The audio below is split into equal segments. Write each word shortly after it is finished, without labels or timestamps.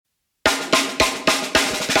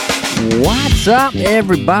What's up,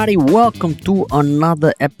 everybody? Welcome to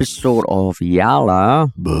another episode of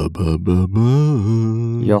Yala,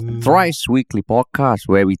 your thrice weekly podcast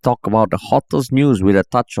where we talk about the hottest news with a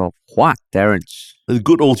touch of what, Terrence? A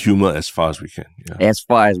good old humor as far as we can. Yeah. As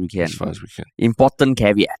far as we can. As far as we can. Important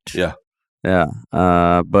caveat. Yeah. Yeah.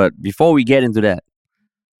 But before we get into that,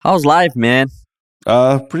 how's life, man?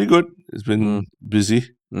 Pretty good. It's been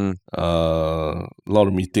busy. Mm. A lot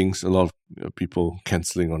of meetings, a lot of people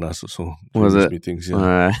cancelling on us also. Was it? Meetings,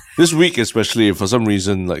 yeah. This week especially, for some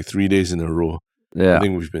reason, like 3 days in a row. Yeah. I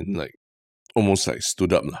think we've been like almost like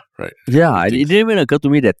stood up, right? Yeah, it didn't even occur to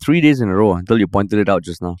me that 3 days in a row until you pointed it out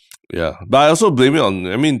just now. Yeah. But I also blame it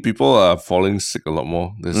on, people are falling sick a lot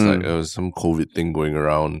more. There's like some COVID thing going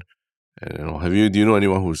around. And, do you know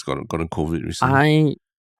anyone who's gotten COVID recently?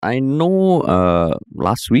 I know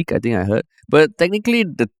last week, I think I heard. But technically,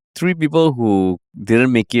 the 3 people who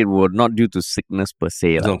didn't make it were not due to sickness per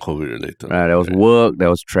se. It's not COVID related. There was work, there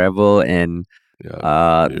was travel, and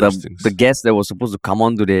the guest that was supposed to come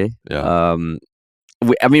on today. Yeah.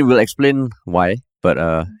 We'll explain why.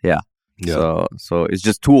 But yeah. So it's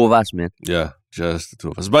just 2 of us, man. Yeah, just the 2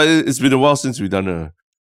 of us. But it's been a while since we've done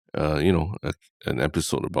an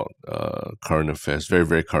episode about current affairs, very,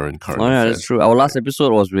 very current affairs. That's true. Our last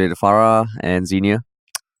episode was with Farah and Xenia.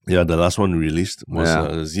 Yeah, the last one released was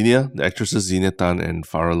Xenia, the actresses Xenia Tan and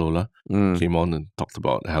Farah Lola came on and talked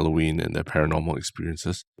about Halloween and their paranormal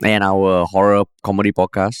experiences. And our horror comedy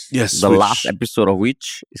podcast. Yes. The last episode of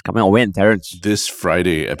which is coming out when, Terrence? This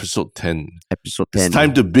Friday, episode 10. Episode 10. It's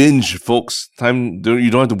time to binge, folks. You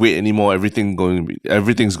don't have to wait anymore. Everything's going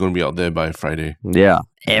to be out there by Friday. Yeah,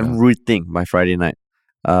 everything by Friday night.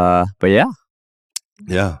 But yeah.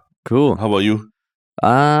 Yeah. Cool. How about you?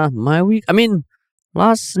 My week.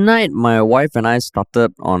 Last night, my wife and I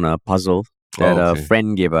started on a puzzle that a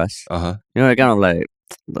friend gave us. Uh-huh. Kind of like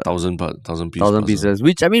 1,000 pieces. 1,000 pieces.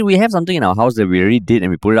 Which, we have something in our house that we already did and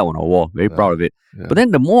we put it up on our wall. Very proud of it. Yeah. But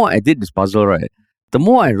then the more I did this puzzle, right, the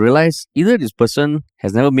more I realized either this person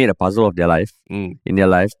has never made a puzzle of their life, in their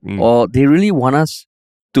life, or they really want us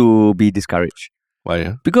to be discouraged. Why?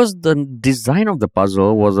 Yeah? Because the design of the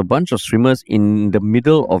puzzle was a bunch of swimmers in the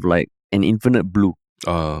middle of like an infinite blue.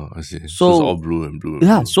 Oh, I see. So it's all blue and blue.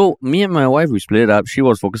 Yeah, so me and my wife, we split it up. She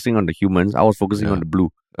was focusing on the humans. I was focusing on the blue.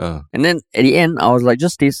 And then at the end, I was like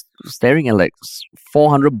just staring at like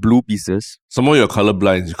 400 blue pieces. Some more you're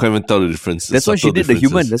colorblind. You can't even tell the difference. That's why she did the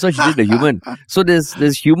human. So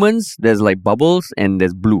there's humans, there's like bubbles, and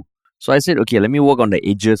there's blue. So I said, okay, let me work on the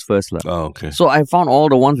edges first. Oh, okay. So I found all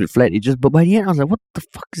the ones with flat edges. But by the end, I was like, what the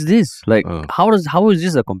fuck is this? Like, how is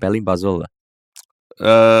this a compelling puzzle?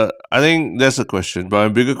 I think that's a question. But my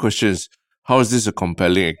bigger question is, how is this a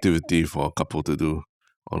compelling activity for a couple to do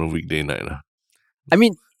on a weekday night?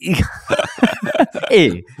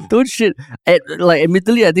 Hey, don't shit.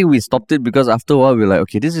 Admittedly, I think we stopped it because after a while, we were like,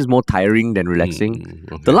 okay, this is more tiring than relaxing.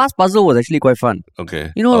 Okay. The last puzzle was actually quite fun.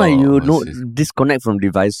 Okay. Disconnect from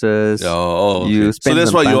devices. Okay. So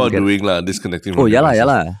that's what you're doing, disconnecting from devices.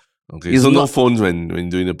 Yeah. Okay. So no phones when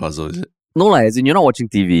doing the puzzle, is it? No, as in you're not watching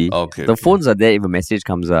TV. Okay. The phones are there if a message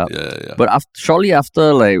comes up. Yeah. But shortly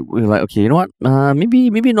after, we were like, okay, you know what?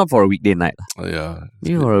 Maybe not for a weekday night. Oh, yeah.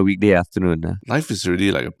 Maybe for a weekday afternoon. Life is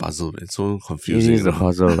really like a puzzle. It's so confusing. It is a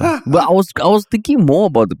puzzle. But I was thinking more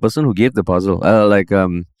about the person who gave the puzzle. It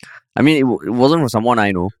wasn't for someone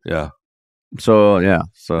I know. Yeah. So, yeah.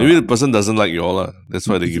 So maybe the person doesn't like you all. That's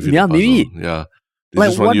why they give you the puzzle. Maybe. Yeah. They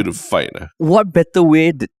just want you to fight. What better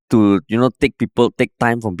way to take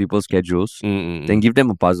time from people's schedules than give them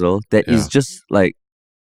a puzzle that is just like,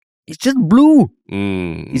 it's just blue.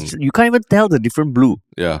 You can't even tell the different blue.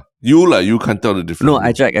 Yeah. You can't tell the difference. No,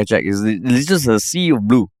 I check. It's just a sea of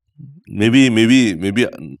blue. Maybe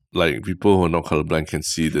like people who are not colorblind can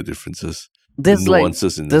see the differences. There's the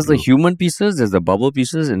nuances in the human pieces, there's the bubble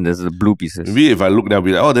pieces, and there's the blue pieces. Maybe if I look there, I'll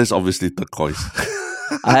be like, oh, that's obviously turquoise.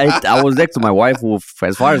 I was next to my wife who,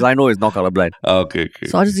 as far as I know, is not colorblind. Okay.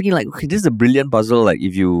 So I was just thinking like, okay, this is a brilliant puzzle. Like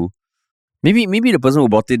if you, maybe the person who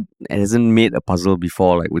bought it hasn't made a puzzle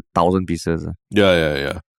before, like with 1,000 pieces.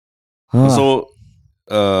 Yeah. So,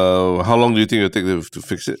 how long do you think it'll take to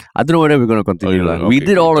fix it? I don't know whether we're going to continue. We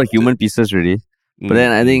did all the human pieces already. But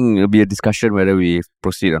then I think it'll be a discussion whether we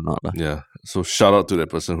proceed or not. Yeah. So shout out to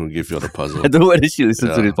that person who gave you the puzzle. I don't know whether she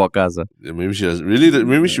listens to this podcast. Yeah, maybe she does.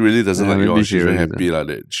 Maybe she really doesn't like you. She's very happy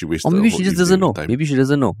that she wasted. Or maybe she just doesn't know. Maybe she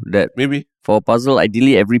doesn't know that. Maybe for a puzzle,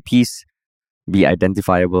 ideally every piece be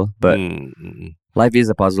identifiable. But life is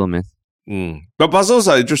a puzzle, man. But puzzles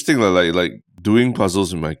are interesting. Like doing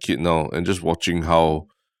puzzles with my kid now and just watching how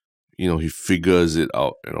he figures it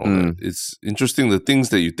out and all that. It's interesting the things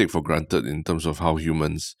that you take for granted in terms of how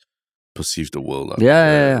humans perceive the world.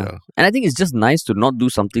 Yeah. And I think it's just nice to not do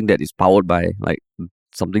something that is powered by like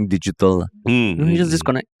something digital. You just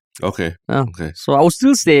disconnect. Okay. Okay. So I would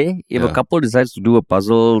still say if a couple decides to do a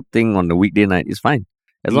puzzle thing on the weekday night, it's fine.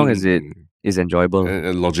 As long as it is enjoyable.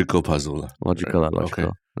 A logical puzzle. Logical. Okay.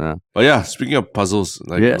 Yeah. But yeah, speaking of puzzles,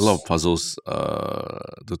 like a lot of puzzles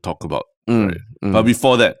to talk about. Right. But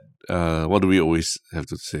before that, what do we always have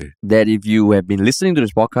to say? That if you have been listening to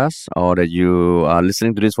this podcast or that you are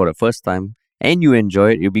listening to this for the first time and you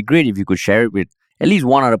enjoy it, it would be great if you could share it with at least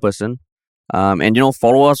one other person. And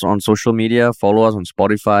follow us on social media, follow us on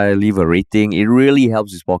Spotify, leave a rating. It really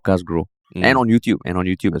helps this podcast grow. And on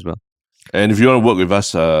YouTube as well. And if you want to work with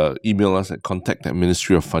us, email us at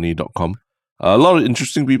contact@ministryoffunny.com. A lot of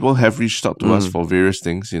interesting people have reached out to us for various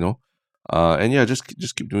things, and yeah,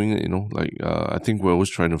 just keep doing it, I think we're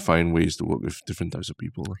always trying to find ways to work with different types of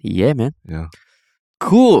people. Yeah, man. Yeah.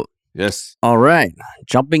 Cool. Yes. All right.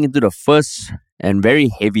 Jumping into the first and very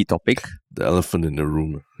heavy topic. The elephant in the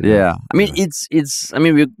room. Yeah. I mean,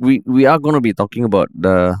 we are going to be talking about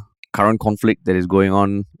the current conflict that is going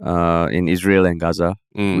on in Israel and Gaza,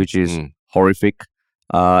 which is horrific.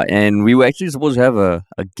 And we were actually supposed to have a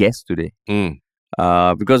guest today.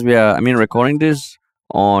 Because we are, recording this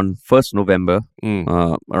on 1st November,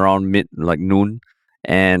 around noon.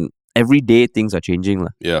 And every day things are changing.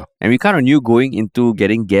 Yeah. And we kind of knew going into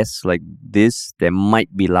getting guests like this, there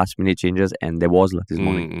might be last minute changes, and there was this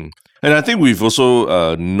morning. And I think we've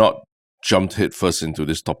also not jumped head first into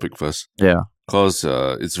this topic first. Yeah. Because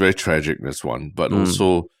it's very tragic, that's one. But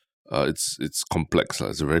also it's complex.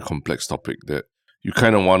 It's a very complex topic that you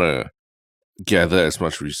kind of want to gather as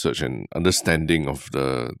much research and understanding of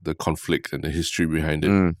the conflict and the history behind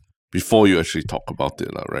it before you actually talk about it,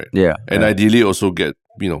 right? Yeah. And ideally also get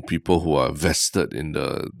people who are vested in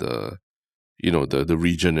the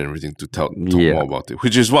region and everything to talk more about it,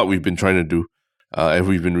 which is what we've been trying to do, and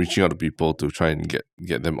we've been reaching out to people to try and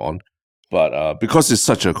get them on. But because it's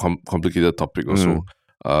such a complicated topic, also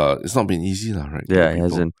it's not been easy, right? Yeah, it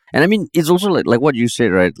hasn't. And it's also like what you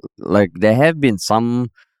said, right? Like there have been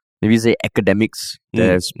some, maybe say academics that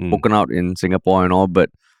have spoken out in Singapore and all, but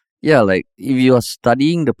yeah, like if you are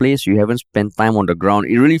studying the place, you haven't spent time on the ground,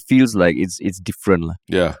 it really feels like it's different.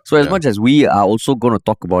 Yeah. So as much as we are also going to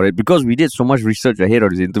talk about it, because we did so much research ahead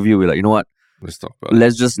of this interview, we're like, you know what? Let's talk about it.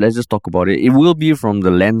 Let's just talk about it. It will be from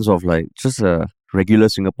the lens of like just a regular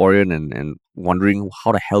Singaporean and wondering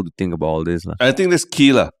how the hell to think about all this. I think that's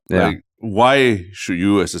key. Yeah. Like, why should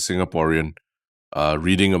you as a Singaporean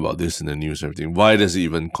reading about this in the news and everything, why does it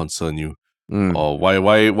even concern you? Or why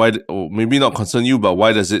or maybe not concern you, but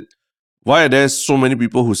why are there so many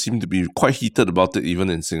people who seem to be quite heated about it even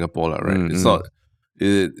in Singapore, right? It's not,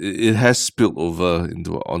 it has spilled over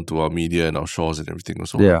onto our media and our shores and everything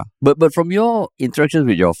also. Yeah. But from your interactions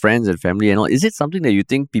with your friends and family and all, is it something that you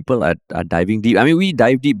think people are diving deep? We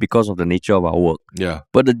dive deep because of the nature of our work. Yeah.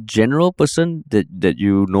 But the general person that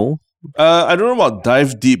you know? I don't know about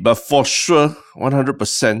dive deep, but for sure,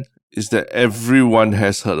 100% is that everyone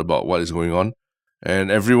has heard about what is going on, and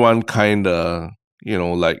everyone kind of,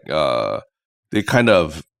 they kind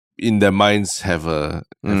of in their minds have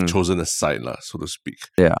chosen a side, so to speak.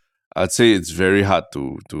 Yeah, I'd say it's very hard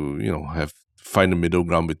to find a middle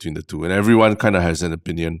ground between the two, and everyone kind of has an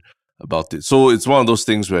opinion about it. So it's one of those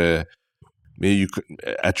things where maybe you could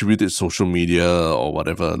attribute it to social media or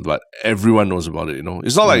whatever, but everyone knows about it.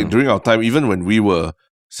 It's not like during our time, even when we were,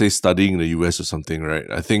 say, studying in the US or something, right?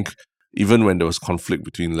 I think even when there was conflict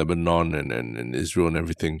between Lebanon and Israel and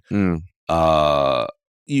everything,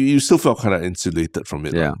 you still felt kind of insulated from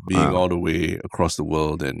it, being all the way across the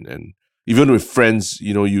world, and even with friends,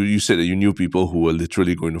 you said that you knew people who were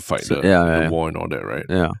literally going to fight the war and all that, right?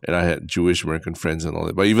 Yeah. And I had Jewish American friends and all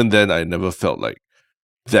that, but even then, I never felt like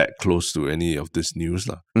that close to any of this news,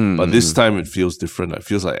 but this time it feels different. It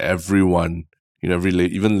feels like everyone,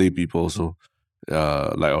 even lay people also,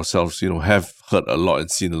 like ourselves, have heard a lot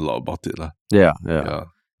and seen a lot about it, Yeah.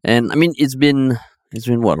 And it's been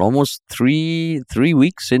what, almost three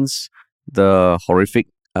weeks since the horrific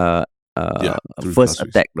the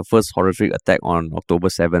first horrific attack on October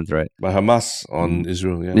 7th, right? By Hamas on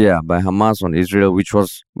Israel, by Hamas on Israel, which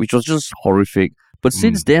was just horrific. But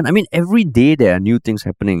since then, every day there are new things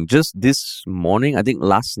happening. Just this morning, I think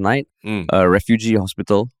last night, a refugee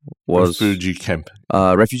hospital refugee camp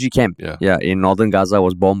in northern Gaza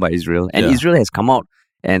was bombed by Israel. And Israel has come out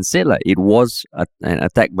and said it was an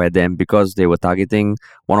attack by them because they were targeting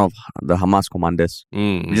one of the Hamas commanders,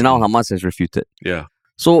 which now Hamas has refuted. Yeah.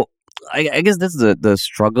 So I guess that's the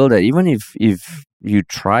struggle, that even if you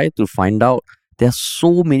try to find out, there are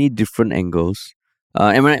so many different angles.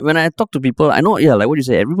 And when I talk to people, I know, like what you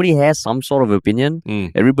say, everybody has some sort of opinion.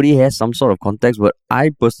 Everybody has some sort of context, but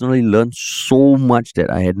I personally learned so much that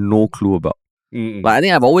I had no clue about. Like, I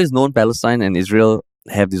think I've always known Palestine and Israel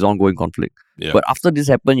have this ongoing conflict. Yeah. But after this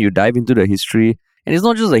happened, you dive into the history, and it's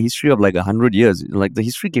not just a history of like 100 years. Like, the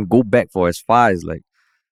history can go back for as far as like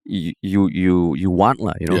you want,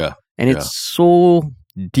 you know. Yeah. And it's so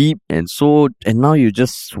deep and now you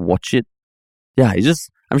just watch it. Yeah, it's just,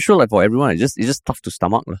 I'm sure like for everyone, it's just tough to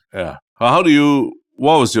stomach. Yeah. What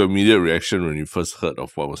was your immediate reaction when you first heard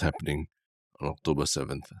of what was happening on October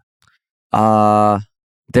 7th?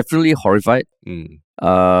 Definitely horrified.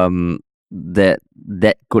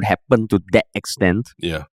 That could happen to that extent.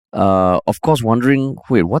 Yeah. Of course, wondering,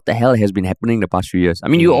 wait, what the hell has been happening the past few years? I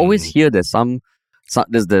mean, you always hear there's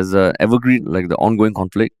there's a evergreen, like the ongoing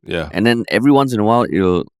conflict. Yeah. And then every once in a while,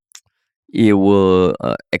 it will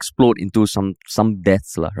explode into some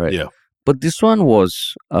deaths, right? Yeah. But this one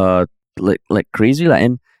was like crazy,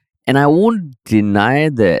 and I won't deny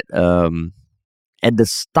that at the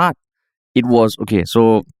start it was okay.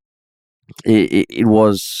 So it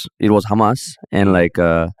was Hamas, and like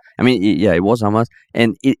it was Hamas,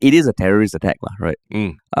 and it is a terrorist attack, right?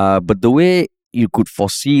 But the way you could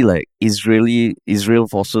foresee like Israel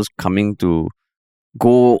forces coming to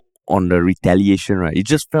go on the retaliation, right? It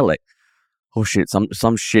just felt like, oh shit,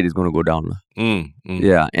 some shit is going to go down.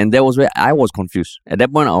 Yeah, and that was where I was confused. At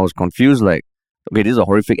that point, I was confused, like, okay, this is a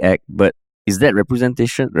horrific act, but is that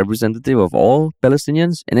representative of all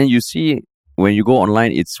Palestinians? And then you see, when you go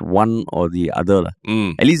online, it's one or the other.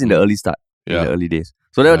 At least in the early start, in the early days.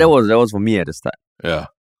 So that was for me at the start. Yeah.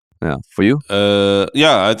 Yeah, for you?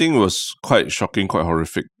 I think it was quite shocking, quite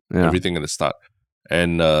horrific, everything at the start.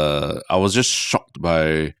 And I was just shocked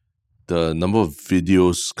by the number of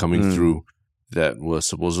videos coming through that were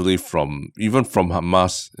supposedly from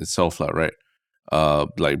Hamas itself, right?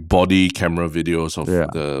 Like body camera videos of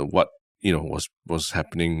what was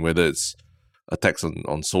happening, whether it's attacks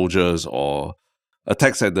on soldiers or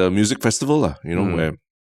attacks at the music festival, where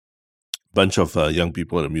bunch of young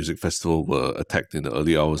people at a music festival were attacked in the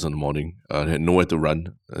early hours in the morning. They had nowhere to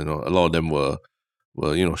run. A lot of them were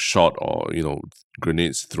shot, or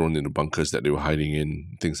grenades thrown into bunkers that they were hiding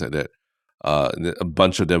in, things like that. A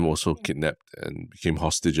bunch of them also kidnapped and became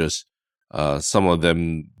hostages. Some of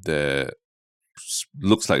them,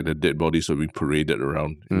 looks like the dead bodies were being paraded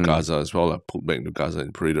around in Gaza as well, pulled back to Gaza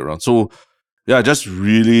and paraded around. So yeah, just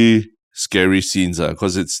really scary scenes,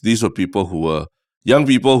 because these were people who were young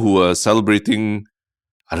people who were celebrating,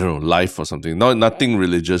 I don't know, life or something. Nothing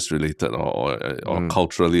religious related or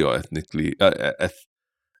culturally or ethnically,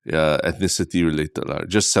 ethnicity related.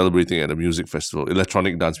 Just celebrating at a music festival,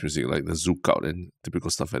 electronic dance music like the Zouk out and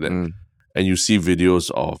typical stuff like that. And you see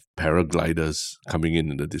videos of paragliders coming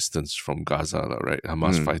in the distance from Gaza, right?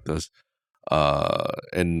 Hamas fighters.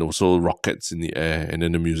 And also rockets in the air, and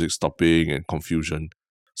then the music stopping and confusion.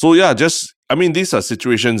 So yeah, these are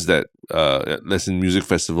situations that, less in music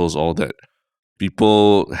festivals, all that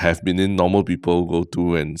people have been in, normal people go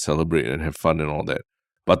to and celebrate and have fun and all that.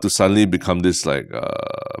 But to suddenly become this like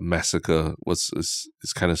massacre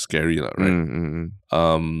is kind of scary, right?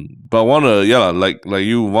 But I want to, like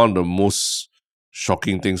you, one of the most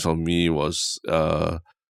shocking things for me was the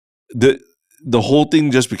whole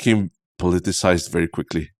thing just became politicized very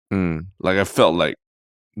quickly. Like, I felt like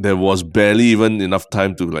there was barely even enough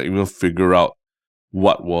time to like even figure out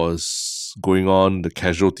what was going on, the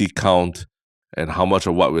casualty count, and how much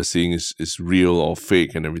of what we're seeing is real or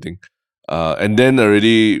fake and everything. And then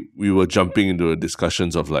already we were jumping into the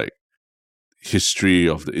discussions of like history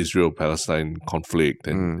of the Israel-Palestine conflict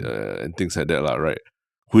and things like that, right?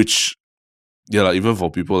 Which, even for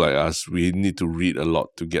people like us, we need to read a lot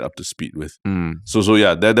to get up to speed with. So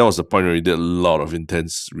yeah, that was the point where we did a lot of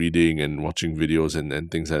intense reading and watching videos and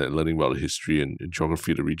things like that, learning about the history and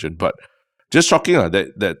geography of the region. But just shocking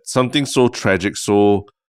that something so tragic, so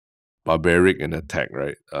barbaric an attack,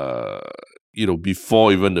 right?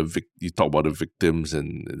 Before even you talk about the victims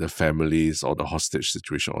and the families or the hostage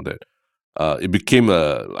situation, all that, it became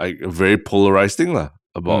a very polarized thing,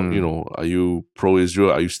 about, are you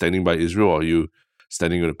pro-Israel? Are you standing by Israel? Or are you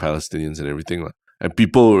standing with the Palestinians and everything? And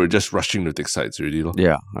people were just rushing to take sides, really.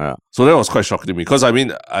 Yeah. So that was quite shocking to me. Because, I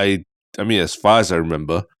mean, as far as I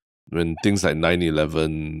remember, when things like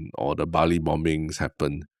 9/11 or the Bali bombings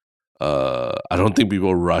happened, I don't think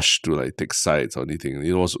people rushed to like take sides or anything.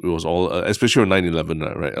 It was all, especially on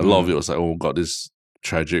 9/11, right? A lot of it was like, oh God, this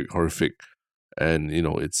tragic, horrific. And,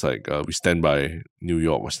 it's like, we stand by New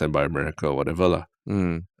York, we stand by America, or whatever.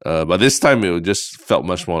 But this time it just felt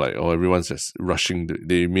much more like, everyone's just rushing.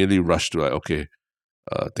 They immediately rushed to like, okay,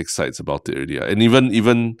 take sides about it already. And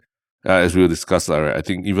even as we will discuss, right, I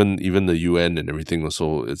think even the UN and everything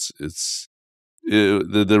also,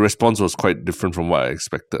 the response was quite different from what I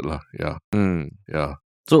expected, lah. Yeah, yeah.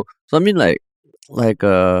 So I mean, I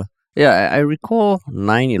recall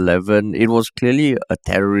 9/11. It was clearly a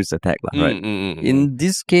terrorist attack, right? In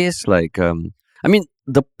this case, I mean,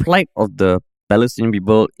 the plight of the Palestinian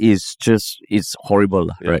people is it's horrible,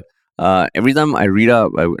 right? Every time I read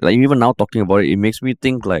up, even now talking about it, it makes me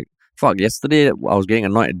think like, fuck. Yesterday, I was getting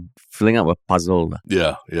annoyed at filling up a puzzle.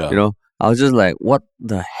 Yeah. You know, I was just like, what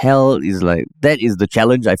the hell is like, that is the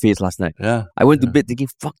challenge I faced last night. Yeah. I went to bed thinking,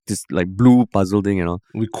 fuck this like blue puzzle thing, you know.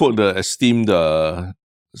 We quote the esteemed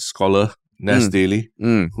scholar, Nas Daily,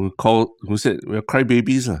 who said, we're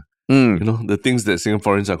crybabies. You know, the things that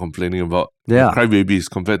Singaporeans are complaining about. Yeah. Crybabies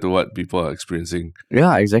compared to what people are experiencing.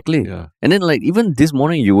 Yeah, exactly. Yeah. And then like even this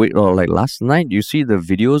morning or like last night, you see the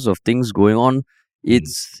videos of things going on.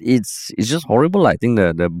 It's just horrible. I think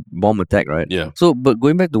the bomb attack, right? Yeah. So, but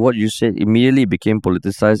going back to what you said, immediately became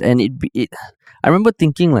politicized, and I remember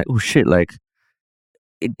thinking like, oh shit, like,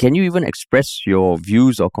 can you even express your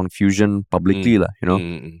views or confusion publicly, you know?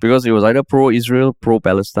 Because it was either pro-Israel,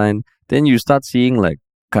 pro-Palestine. Then you start seeing like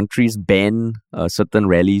countries ban certain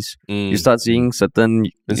rallies. You start seeing certain...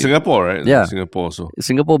 In Singapore, right? Yeah. Singapore also.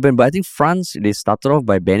 Singapore banned, but I think France, they started off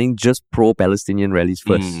by banning just pro-Palestinian rallies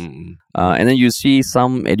first. And then you see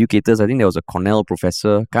some educators, I think there was a Cornell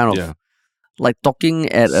professor, kind of like talking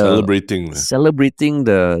at... Celebrating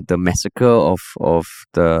the massacre of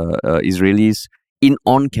the Israelis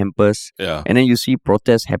on campus. Yeah. And then you see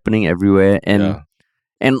protests happening everywhere.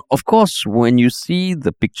 And of course, when you see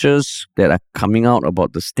the pictures that are coming out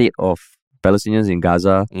about the state of Palestinians in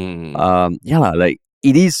Gaza, like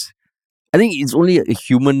it is, I think it's only a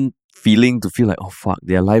human feeling to feel like, oh fuck,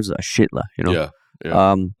 their lives are shit, you know?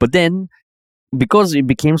 Yeah. But then, because it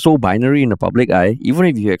became so binary in the public eye, even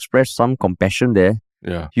if you express some compassion there,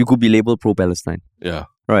 you could be labeled pro-Palestine. Yeah.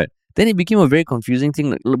 Right. Then it became a very confusing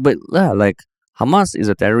thing. But like Hamas is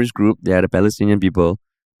a terrorist group. They are the Palestinian people.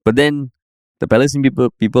 But then the Palestinian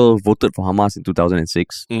people voted for Hamas in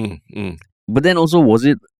 2006. But then also, was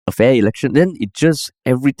it a fair election? Then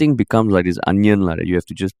everything becomes like this onion that you have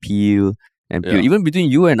to just peel and peel. Even between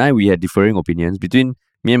you and I, we had differing opinions. Between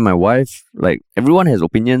me and my wife, like everyone has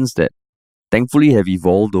opinions that thankfully have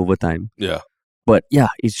evolved over time. Yeah. But yeah,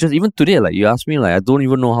 it's just even today, like you ask me, like I don't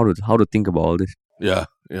even know how to think about all this. Yeah.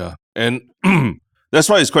 And that's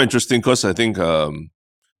why it's quite interesting because I think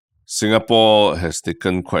Singapore has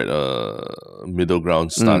taken quite a middle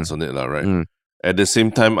ground stance on it, right? At the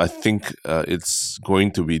same time, I think it's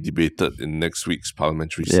going to be debated in next week's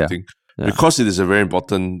parliamentary sitting because it is a very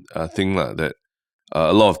important thing that there's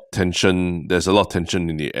a lot of tension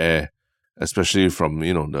in the air, especially from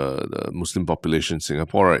the Muslim population in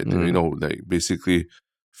Singapore, right? Like basically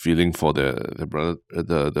feeling for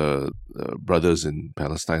the brothers in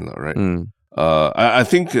Palestine, right? I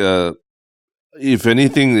think if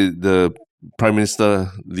anything, the Prime Minister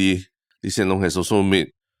Lee Hsien Loong has also made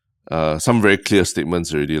some very clear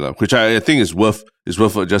statements already, which I think is worth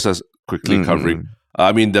just as quickly covering.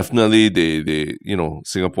 I mean, definitely, they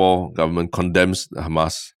Singapore government condemns the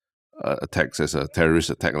Hamas attacks as a terrorist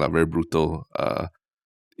attack, very brutal,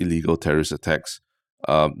 illegal terrorist attacks.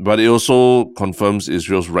 But it also confirms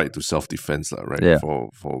Israel's right to self-defense, right? Yeah.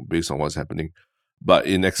 For based on what's happening. But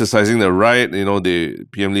in exercising the right, the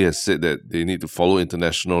PM Lee has said that they need to follow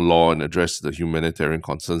international law and address the humanitarian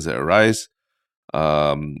concerns that arise.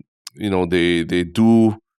 They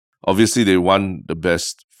do, obviously they want the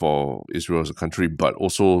best for Israel as a country, but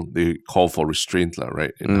also they call for restraint,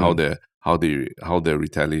 right? In how they're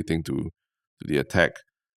retaliating to the attack.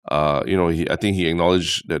 I think he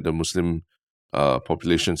acknowledged that the Muslim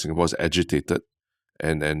population in Singapore is agitated.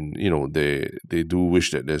 And they do wish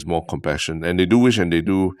that there's more compassion, and they do wish and they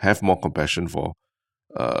do have more compassion for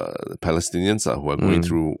Palestinians who are going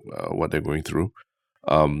through what they're going through.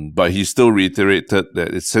 But he still reiterated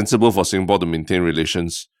that it's sensible for Singapore to maintain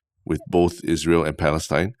relations with both Israel and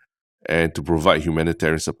Palestine, and to provide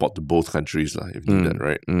humanitarian support to both countries if needed,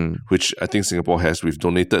 right? Which I think Singapore has. We've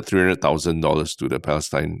donated $300,000 to the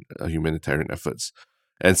Palestine humanitarian efforts,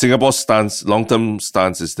 and Singapore's long-term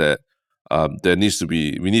stance is that.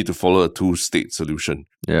 We need to follow a two-state solution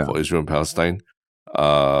for Israel and Palestine.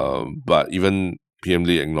 But even PM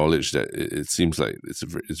Lee acknowledged that it seems like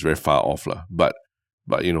it's very far off, But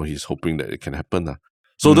he's hoping that it can happen,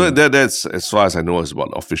 So that's, as far as I know, is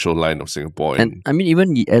about the official line of Singapore. And I mean,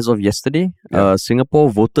 even as of yesterday, Singapore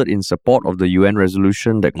voted in support of the UN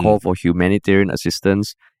resolution that called for humanitarian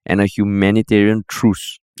assistance and a humanitarian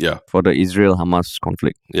truce for the Israel-Hamas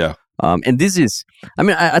conflict. Yeah. And this is, I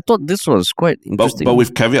mean, I thought this was quite interesting. But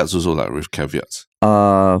with caveats also, like with caveats.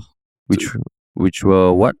 Which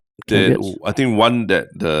were what? Caveats? I think one, that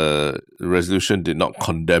the resolution did not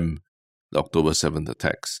condemn the October 7th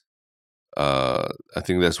attacks. I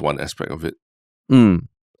think that's one aspect of it.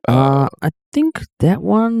 I think that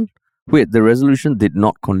one. Wait, the resolution did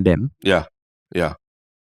not condemn? Yeah.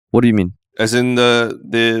 What do you mean? As in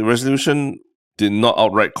the resolution did not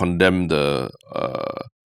outright condemn the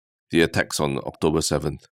attacks on October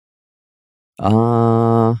 7th.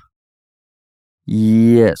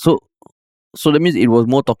 Yeah. So that means it was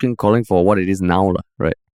more calling for what it is now,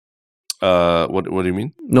 right? What do you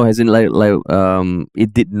mean? No, as in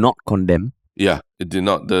it did not condemn. Yeah, it did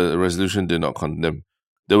not. The resolution did not condemn.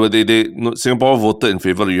 Singapore voted in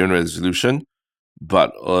favor of the UN resolution,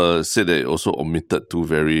 but said that it also omitted two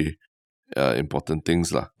very important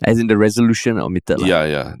things, lah. As in the resolution omitted, lah.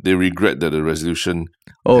 Yeah. They regret that the resolution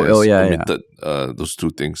omitted those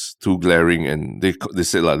two things, two glaring, and they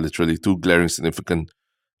said literally two glaring significant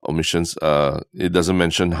omissions. It doesn't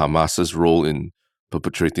mention Hamas's role in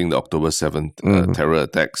perpetrating the October 7th terror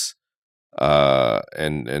attacks.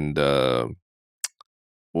 And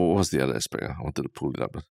what was the other aspect? I wanted to pull it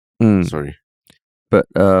up. Sorry. But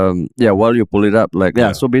while you pull it up,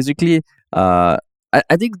 so basically, I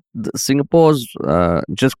think Singapore's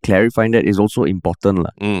just clarifying that is also important,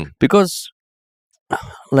 because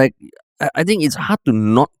I think it's hard to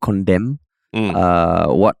not condemn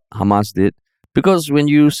what Hamas did, because when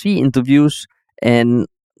you see interviews and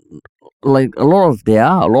there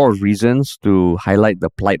are a lot of reasons to highlight the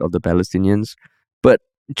plight of the Palestinians, but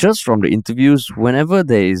just from the interviews, whenever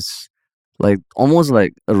there is almost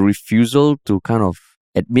like a refusal to kind of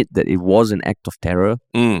admit that it was an act of terror,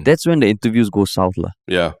 that's when the interviews go south,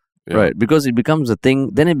 Yeah. Right, because it becomes a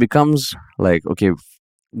thing. Then it becomes okay,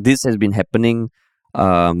 this has been happening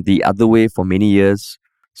the other way for many years,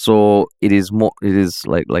 so it is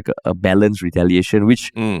like a balanced retaliation,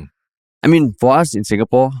 which I mean, for us in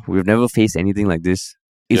Singapore, we've never faced anything like this.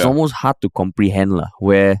 It's almost hard to comprehend,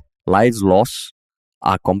 where lives lost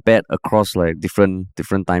are compared across different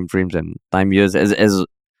time frames and time years, as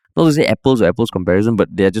not to say apples to apples comparison, but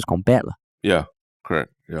they're just compared. Yeah,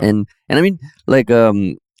 correct. Yeah. And I mean,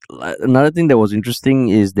 another thing that was interesting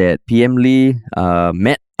is that PM Lee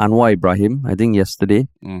met Anwar Ibrahim, I think yesterday,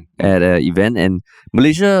 at an event, and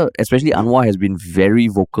Malaysia, especially Anwar, has been very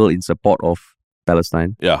vocal in support of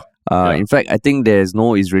Palestine. Yeah. In fact, I think there's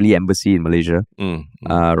no Israeli embassy in Malaysia,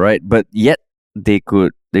 right? But yet they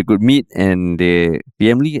could meet, and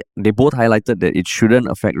PM Lee, they both highlighted that it shouldn't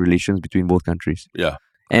affect relations between both countries. Yeah.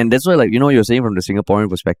 And that's why, you're saying from the Singaporean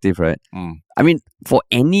perspective, right? I mean, for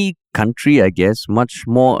any country, I guess, much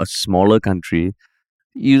more a smaller country,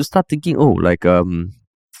 you start thinking,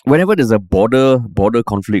 whenever there's a border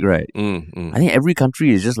conflict, right? I think every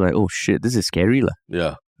country is just oh shit, this is scary,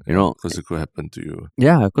 Yeah. Because it could happen to you.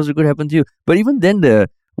 Yeah, because it could happen to you. But even then,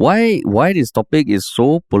 why this topic is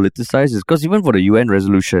so politicized is because even for the UN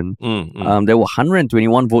resolution, there were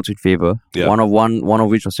 121 votes in favor, one of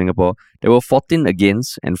which was Singapore. There were 14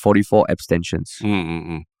 against and 44 abstentions.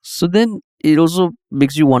 So then it also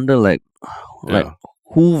makes you wonder,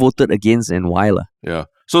 who voted against and why, Yeah.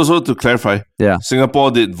 So to clarify, Singapore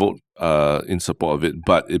did vote in support of it,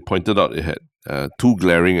 but it pointed out it had two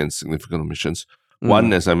glaring and significant omissions.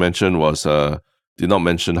 One, as I mentioned, was did not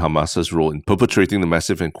mention Hamas's role in perpetrating the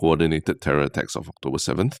massive and coordinated terror attacks of October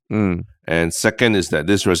 7th. And second is that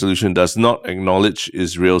this resolution does not acknowledge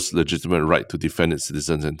Israel's legitimate right to defend its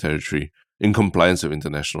citizens and territory in compliance with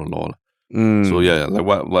international law. So like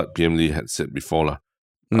what PM Lee had said before.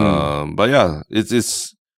 But yeah,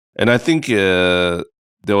 it's and I think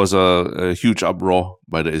there was a huge uproar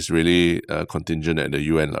by the Israeli contingent at the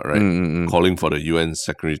UN, right? Calling for the UN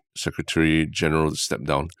Secretary General to step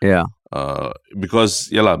down. Yeah. Because,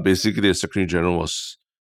 basically the Secretary General was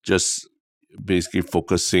just basically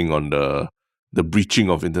focusing on the breaching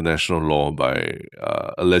of international law by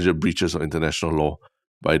alleged breaches of international law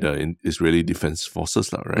by the Israeli Defense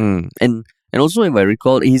Forces, right? And also, if I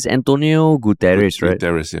recall, he's Antonio Guterres, right?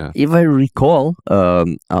 Guterres, yeah. If I recall,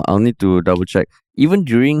 I'll need to double check. Even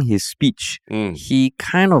during his speech, he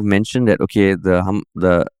kind of mentioned that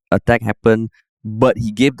the attack happened, but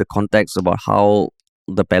he gave the context about how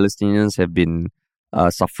the Palestinians have been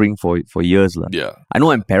suffering for years. Yeah. I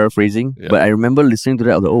know I'm paraphrasing, but I remember listening to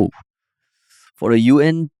that. I was like, for a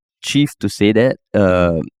UN chief to say that,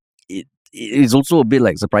 it's also a bit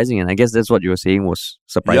surprising, and I guess that's what you were saying was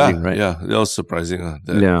surprising, right? Yeah, that was surprising.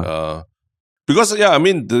 Because I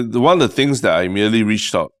mean, the one of the things that I merely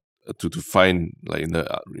reached out to find in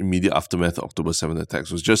the immediate aftermath of October 7th attacks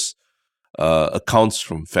was just accounts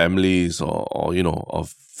from families or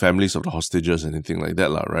of families of the hostages, anything like that,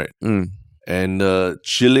 right? And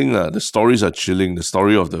chilling, the stories are chilling. The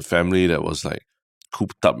story of the family that was like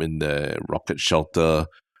cooped up in the rocket shelter,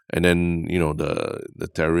 and then the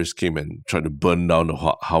terrorists came and tried to burn down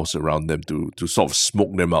the house around them to sort of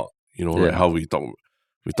smoke them out. Like how we talk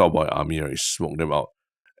about army, right? Smoke them out,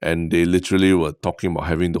 and they literally were talking about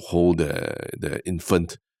having to hold the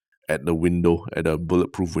infant at the window, at a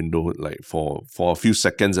bulletproof window, like for a few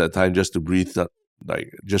seconds at a time, just to breathe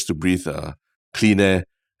clean air,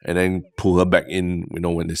 and then pull her back in,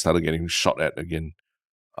 when they started getting shot at again.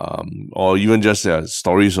 Or even just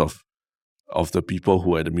stories of the people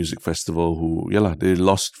who were at the music festival who, they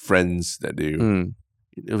lost friends that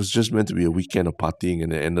it was just meant to be a weekend of partying,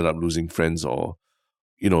 and they ended up losing friends, or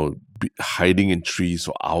hiding in trees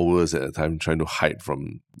for hours at a time, trying to hide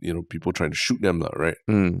from people trying to shoot them, right?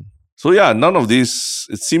 So none of these,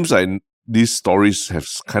 it seems like these stories have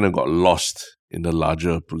kind of got lost in the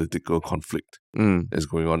larger political conflict that's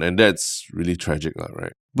going on, and that's really tragic,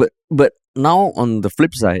 right? But now on the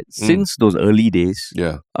flip side, since those early days,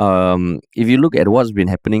 if you look at what's been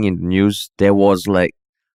happening in the news, there was like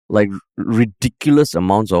ridiculous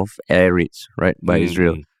amounts of air raids, right, by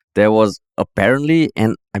Israel. There was apparently,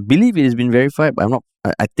 and I believe it has been verified, but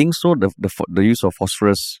I think so, the use of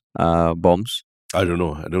phosphorus bombs. I don't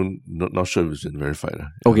know. Not sure if it's been verified.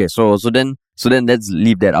 Okay, so then let's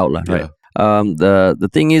leave that out, right? The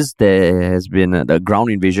thing is, there has been the ground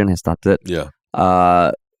invasion has started.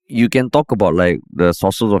 You can talk about like the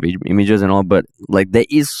sources of images and all, but like there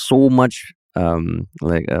is so much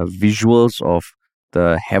visuals of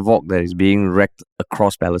the havoc that is being wreaked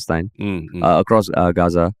across Palestine, across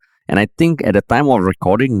Gaza. And I think at the time of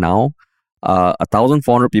recording now,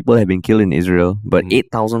 1,400 people have been killed in Israel, but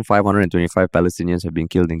 8,525 Palestinians have been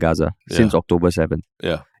killed in Gaza since October 7th.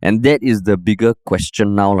 And that is the bigger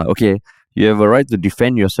question now. Like, okay, you have a right to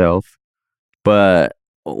defend yourself, but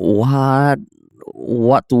what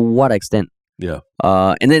to what extent?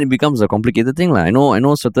 And then it becomes a complicated thing. Like, I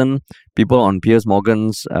know certain people on Piers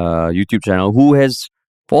Morgan's YouTube channel who has,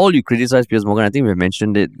 for all you criticize Piers Morgan, I think we've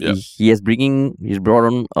mentioned it. He's brought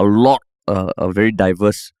on a very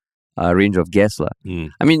diverse range of guests.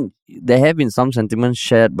 I mean, there have been some sentiments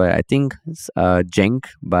shared by, I think, Cenk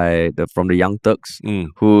from the Young Turks,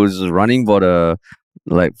 who's running for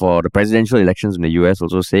the presidential elections in the US,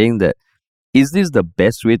 also saying that, is this the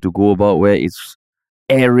best way to go about, where it's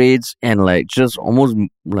air raids and like just almost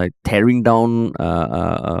like tearing down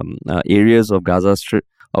areas of Gaza Strip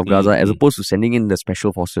as opposed to sending in the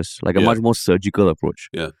special forces, like a much more surgical approach.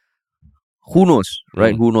 Who knows,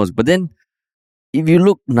 right? Who knows? But then if you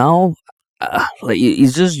look now,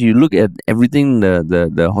 it's just, you look at everything,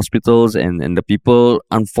 the hospitals and the people,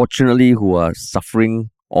 unfortunately, who are suffering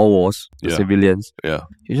all wars, the civilians. You're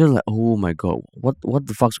just like, oh my God, what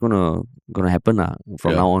the fuck's gonna happen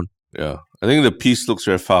from now on? I think the peace looks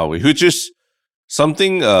very far away, which is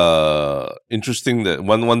something interesting. That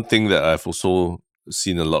one thing that I've also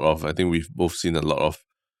seen a lot of, I think we've both seen a lot of,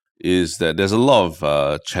 is that there's a lot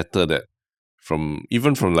of chatter that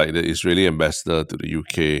even from like the Israeli ambassador to the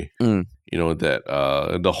UK,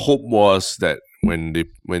 that the hope was that when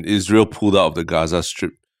Israel pulled out of the Gaza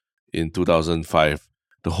Strip in 2005,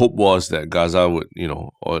 the hope was that Gaza would,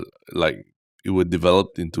 or like it would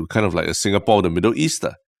develop into kind of like a Singapore of the Middle East.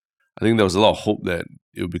 I think there was a lot of hope that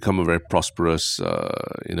it would become a very prosperous,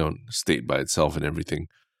 state by itself and everything.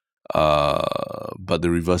 But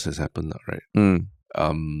the reverse has happened, right?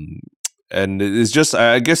 And it's just,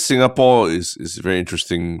 I guess Singapore is very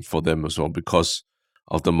interesting for them as well because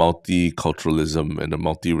of the multiculturalism and the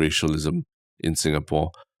multiracialism in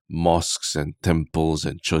Singapore. Mosques and temples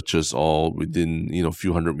and churches all within, a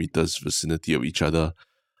few hundred meters vicinity of each other.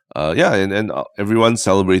 And everyone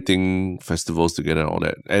celebrating festivals together and all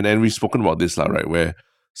that. And we've spoken about this, right? Where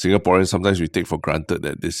Singaporeans, sometimes we take for granted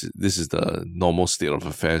that this is the normal state of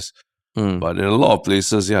affairs. But in a lot of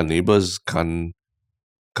places, neighbors can't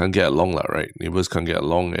get along, right? Neighbors can't get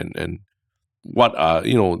along, and what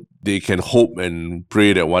they can hope and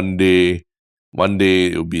pray that one day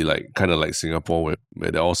it'll be like kind of like Singapore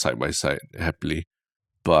where they're all side by side happily.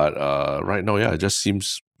 But right now, it just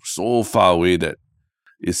seems so far away that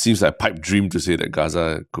it seems like a pipe dream to say that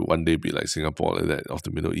Gaza could one day be like Singapore, like that of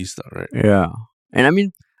the Middle East, right? Yeah. And I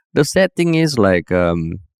mean, the sad thing is like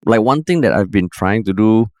one thing that I've been trying to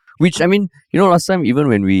do, which I mean, last time even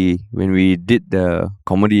when we did the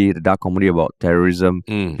dark comedy about terrorism,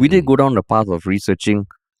 we did go down the path of researching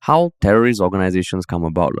how terrorist organizations come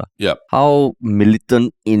about, how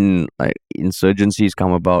militant insurgencies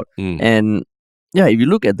come about, and if you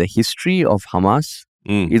look at the history of Hamas,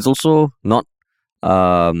 It's also not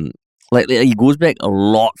like it goes back a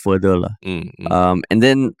lot further lah. And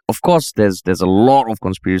then of course there's a lot of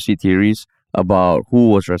conspiracy theories about who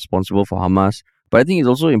was responsible for Hamas, but I think it's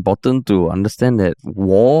also important to understand that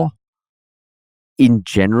war in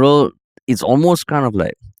general, it's almost kind of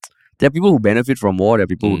like there are people who benefit from war, there are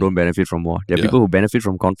people who don't benefit from war, there are people who benefit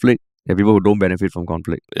from conflict, there are people who don't benefit from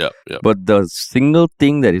conflict. But the single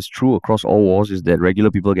thing that is true across all wars is that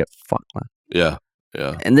regular people get fucked. Yeah.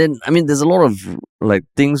 And then, I mean, there's a lot of like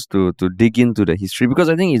things to dig into the history, because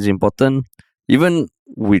I think it's important, even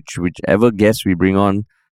whichever guest we bring on,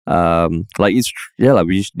 like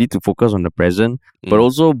we need to focus on the present, but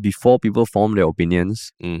also before people form their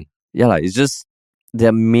opinions. It's just there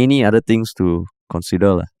are many other things to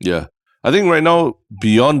consider. Yeah. I think right now,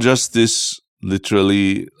 beyond just this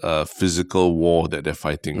literally physical war that they're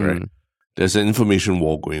fighting, right? There's an information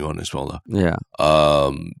war going on as well. Yeah.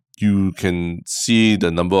 You can see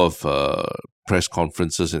the number of press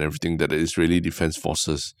conferences and everything that the Israeli Defense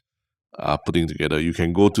Forces are putting together. You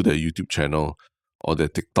can go to their YouTube channel or their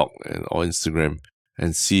TikTok or Instagram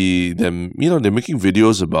and see them, they're making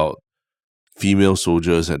videos about female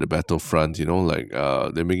soldiers at the battlefront, they're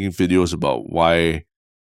making videos about why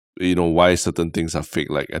certain things are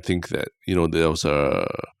fake. Like I think that, there was an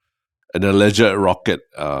alleged rocket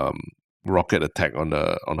attack on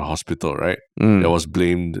the hospital, right? That was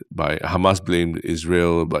blamed by Hamas, blamed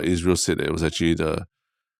Israel, but Israel said that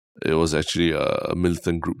it was actually a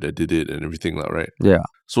militant group that did it and everything, right? Yeah.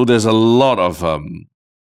 So there's a lot of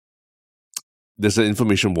there's an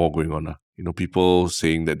information war going on. People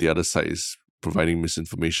saying that the other side is providing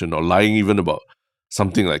misinformation or lying even about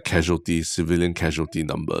something like civilian casualty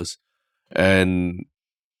numbers. And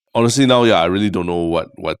honestly, now, I really don't know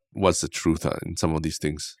what's the truth in some of these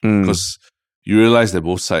things, because you realize that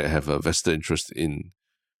both sides have a vested interest in,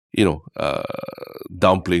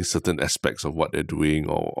 downplaying certain aspects of what they're doing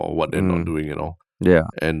or what they're not doing, Yeah.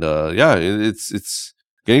 And it's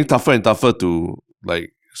getting tougher and tougher to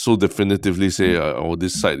like so definitively say,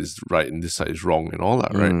 this side is right and this side is wrong and all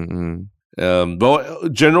that, right? But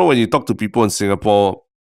in general, when you talk to people in Singapore,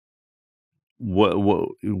 what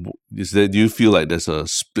is there? Do you feel like there's a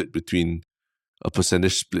split between a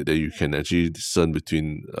percentage split that you can actually discern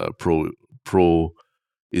between pro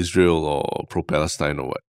Israel or pro Palestine or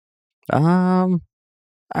what?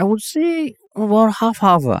 I would say about half.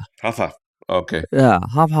 Half. Okay. Yeah,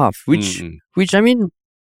 half. Which I mean,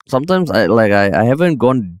 sometimes I haven't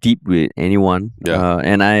gone deep with anyone. Yeah.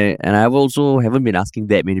 And I also haven't been asking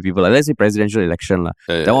that many people. Like, let's say presidential election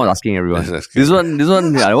that one was asking everyone. This one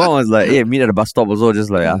one was like, hey, meet at the bus stop also, just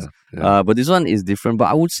like ask. But this one is different. But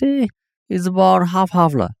I would say it's about half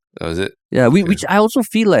lah. Oh, is it? Yeah. Which I also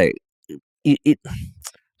feel like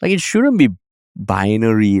it shouldn't be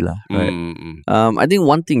binary lah, right? I think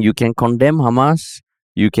one thing, you can condemn Hamas,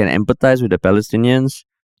 you can empathize with the Palestinians,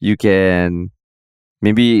 you can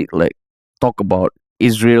maybe like talk about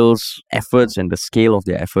Israel's efforts and the scale of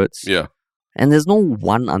their efforts. Yeah. And there's no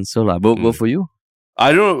one answer lah. But for you?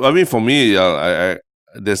 For me, I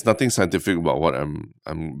there's nothing scientific about what I'm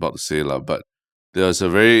about to say lah. But there's a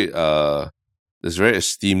very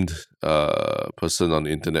esteemed person on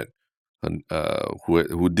the internet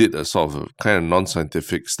who did a sort of a kind of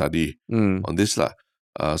non-scientific study on this lah.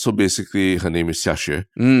 So basically, her name is Xia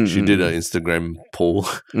Xue. She did an Instagram poll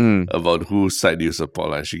about whose side do you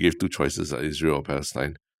support. And she gave two choices, Israel or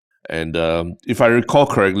Palestine. And if I recall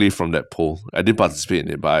correctly from that poll, I didn't participate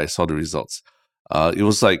in it, but I saw the results. It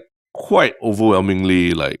was like quite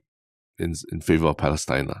overwhelmingly like in favor of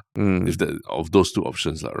Palestine. Of those two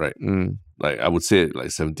options, right? Like I would say like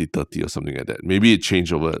 70-30 or something like that. Maybe it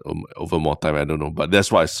changed over more time, I don't know. But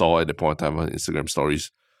that's what I saw at the point in time on Instagram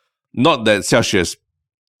stories. Not that Xia Xue's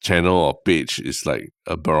channel or page is like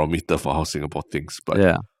a barometer for how Singapore thinks,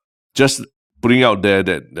 but just putting out there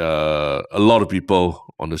that a lot of people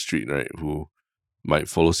on the street, right, who might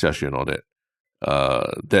follow Xia Xue and all that,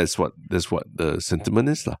 that's what the sentiment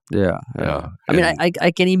is lah. Yeah. I mean, I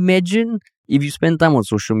can imagine if you spend time on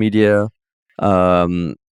social media,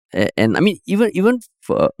 and I mean even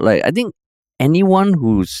for like, I think anyone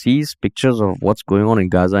who sees pictures of what's going on in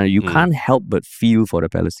Gaza, you can't help but feel for the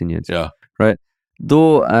Palestinians. Yeah. Right.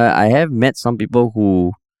 Though I have met some people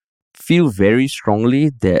who feel very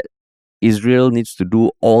strongly that Israel needs to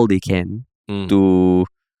do all they can to,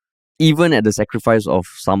 even at the sacrifice of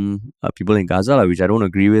some people in Gaza, which I don't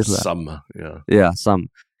agree with. Some. Some.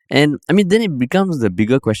 And I mean, then it becomes the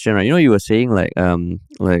bigger question, right? You were saying like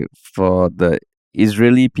for the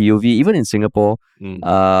Israeli POV, even in Singapore,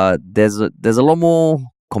 there's a lot more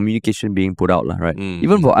communication being put out, right?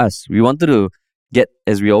 Even for us, we wanted to get,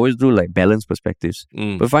 as we always do, like balanced perspectives.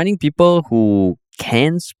 But finding people who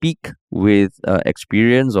can speak with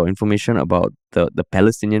experience or information about the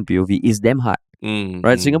Palestinian POV is damn hard.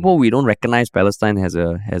 Right? Singapore, we don't recognize Palestine as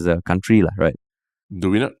a country, right? Do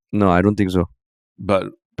we not? No, I don't think so. But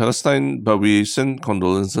Palestine, but we send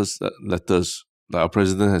condolences letters. Like our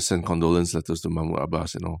president has sent condolence letters to Mahmoud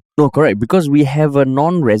Abbas and all. No, correct. Because we have a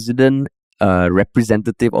non-resident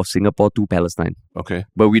representative of Singapore to Palestine. Okay.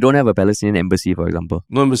 But we don't have a Palestinian embassy, for example.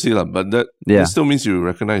 No embassy, but that still means you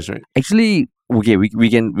recognize, right? Actually, okay, we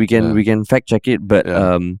can fact check it, but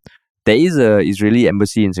there is a Israeli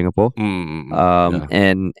embassy in Singapore.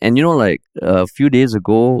 And you know, like a few days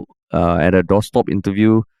ago, at a doorstop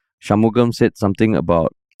interview, Shanmugam said something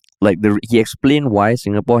about he explained why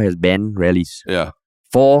Singapore has banned rallies. Yeah.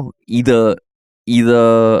 For either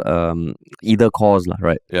cause,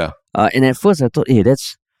 right? Yeah. And at first I thought, hey,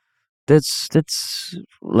 that's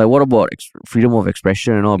like, what about freedom of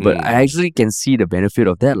expression and all? But I actually can see the benefit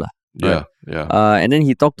of that, right? Yeah. And then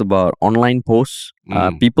he talked about online posts.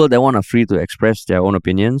 People that are free to express their own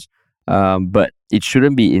opinions, but it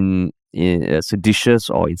shouldn't be in seditious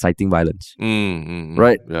or inciting violence,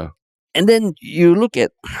 right? Yeah. And then you look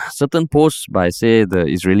at certain posts by, say, the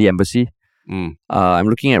Israeli embassy. I'm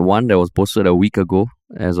looking at one that was posted a week ago,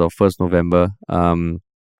 as of 1st November.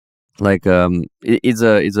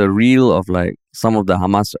 It's a reel of like some of the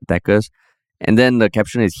Hamas attackers, and then the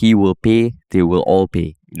caption is, "He will pay, they will all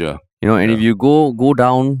pay." Yeah. You know, and if you go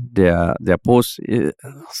down their posts,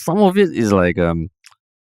 some of it is like I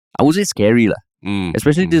would say scary,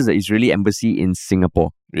 especially this is the Israeli embassy in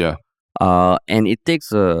Singapore. Yeah. And it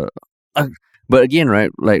takes but again,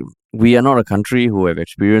 right, like, we are not a country who have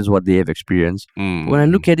experienced what they have experienced. When I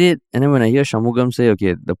look at it, and then when I hear Shanmugam say,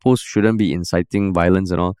 okay, the post shouldn't be inciting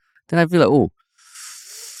violence and all, then I feel like, oh,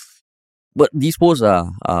 but these posts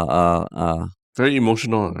are very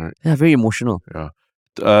emotional, right? Yeah, very emotional. Yeah.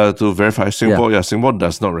 To verify, Singapore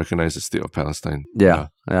does not recognize the state of Palestine.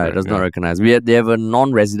 It does not recognize. They have a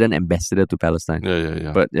non-resident ambassador to Palestine.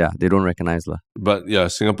 Yeah. But they don't recognize But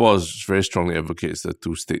Singapore very strongly advocates the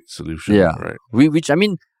two-state solution. Yeah, right. Which I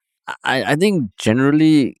mean, I think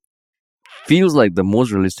generally feels like the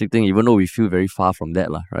most realistic thing, even though we feel very far from that,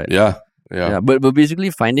 right? Yeah. But basically,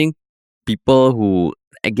 finding people who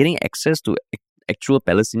are getting access to actual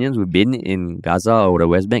Palestinians who've been in Gaza or the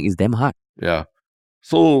West Bank is damn hard. Yeah.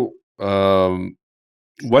 So,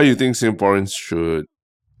 why do you think Singaporeans should,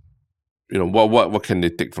 what can they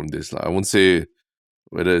take from this? I won't say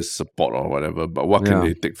whether it's support or whatever, but what can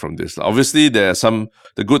they take from this? Obviously, there are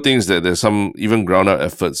the good things that there's some even ground-up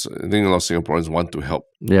efforts. I think a lot of Singaporeans want to help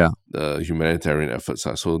the humanitarian efforts.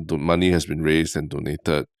 So the money has been raised and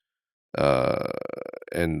donated.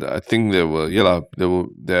 And I think there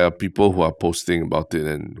are people who are posting about it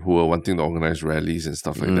and who are wanting to organize rallies and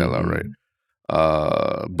stuff like that, right?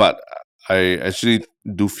 But I actually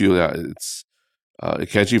do feel that it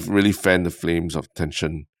can actually really fan the flames of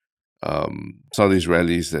tension. Some of these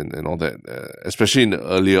rallies and all that, especially in the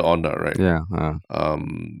earlier on, right? Yeah.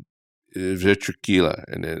 It's very tricky,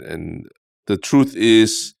 and the truth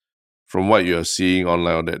is, from what you're seeing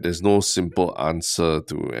online, that there's no simple answer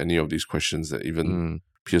to any of these questions that even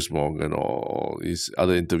Piers Morgan or these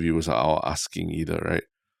other interviewers are asking either, right?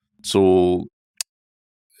 So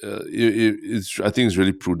I think it's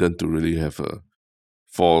really prudent to really have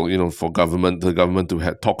for the government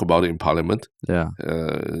to talk about it in Parliament. Yeah.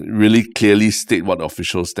 Really clearly state what the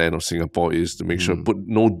official stand of Singapore is, to make sure, put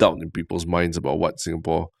no doubt in people's minds about what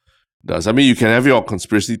Singapore does. I mean, you can have your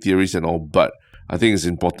conspiracy theories and all, but I think it's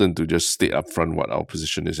important to just state up front what our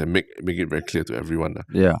position is and make it very clear to everyone.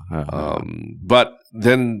 Yeah. But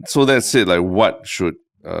then, so that's it. Like, what should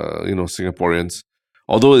Singaporeans,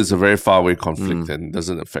 although it's a very far away conflict and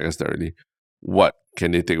doesn't affect us directly, what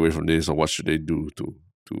can they take away from this, or what should they do to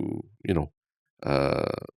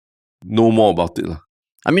know more about it?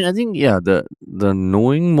 I mean, I think the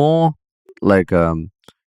knowing more,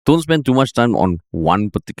 don't spend too much time on one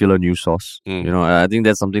particular news source. I think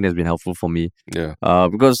that's something that's been helpful for me. Yeah.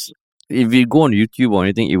 Because if you go on YouTube or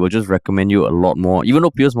anything, it will just recommend you a lot more. Even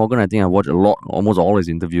though Piers Morgan, I think I watched almost all his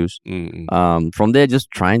interviews. From there, just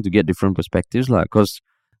trying to get different perspectives, because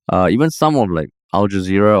even some of Al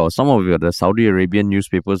Jazeera or some of the Saudi Arabian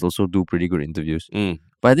newspapers also do pretty good interviews.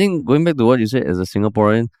 But I think going back to what you said as a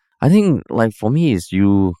Singaporean, I think for me is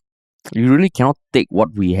you really cannot take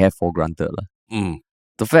what we have for granted.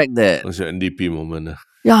 The fact that it's your NDP moment.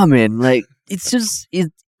 Yeah, man. It's just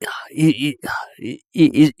it's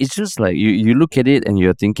just you look at it and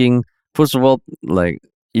you're thinking, first of all,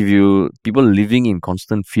 if people living in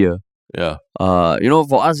constant fear, Yeah.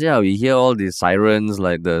 For us, we hear all these sirens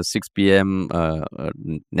like the 6 p.m.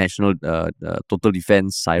 National Total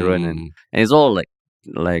Defense siren, and it's all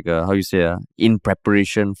like how you say, in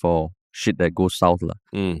preparation for shit that goes south, lah.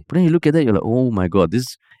 But then you look at that, you're like, oh my god,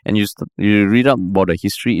 this, and you read up about the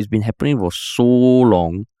history. It's been happening for so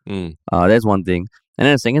long. That's one thing, and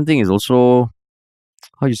then the second thing is also,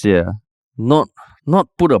 how you say, not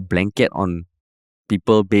put a blanket on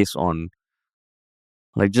people based on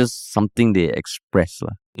like just something they express.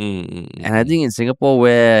 And I think in Singapore,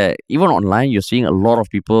 where even online you're seeing a lot of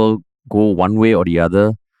people go one way or the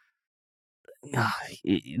other,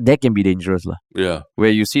 that can be dangerous. Yeah. Where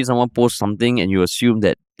you see someone post something and you assume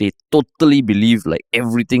that they totally believe like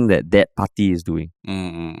everything that party is doing.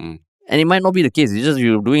 And it might not be the case. It's just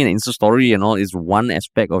you're doing an Insta story and all is one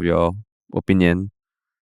aspect of your opinion.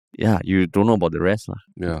 Yeah, you don't know about the rest.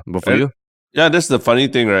 Yeah. But for you? Yeah, that's the funny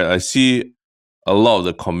thing, right? I see a lot of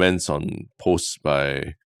the comments on posts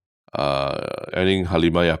by I think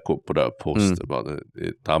Halimah Yacob put up a post about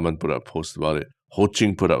it. Taman put up a post about it. Ho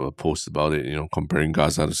Ching put up a post about it, comparing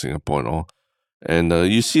Gaza to Singapore and all. And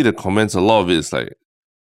you see the comments, a lot of it is like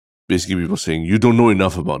basically people saying, you don't know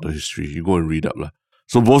enough about the history. You go and read up.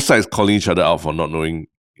 So both sides calling each other out for not knowing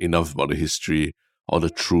enough about the history or the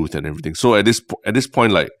truth and everything. So at this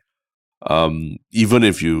point, like, even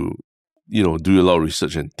if you do a lot of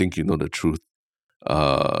research and think you know the truth,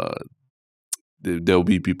 there will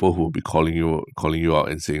be people who will be calling you out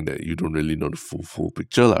and saying that you don't really know the full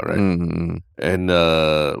picture, right? And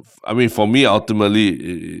I mean, for me, ultimately,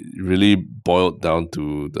 it really boiled down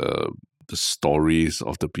to the stories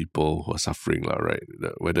of the people who are suffering, right?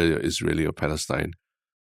 Whether you're Israeli or Palestine,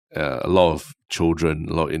 a lot of children,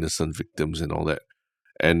 a lot of innocent victims, and all that.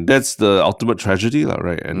 And that's the ultimate tragedy,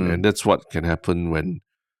 right? And that's what can happen when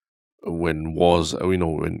wars,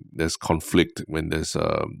 when there's conflict, when there's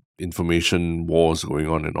information wars going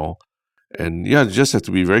on and all. And you just have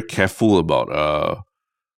to be very careful about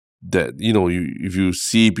that. If you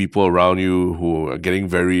see people around you who are getting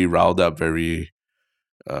very riled up, very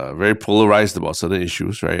polarized about certain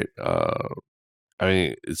issues, right? I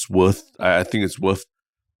mean, I think it's worth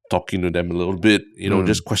talking to them a little bit,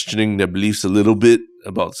 just questioning their beliefs a little bit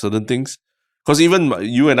about certain things. Because even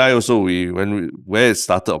you and I also, where it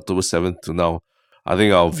started October 7th to now, I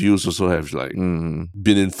think our views also have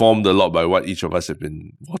been informed a lot by what each of us have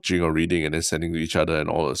been watching or reading and then sending to each other and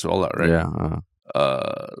all as well, right? Yeah.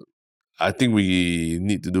 I think we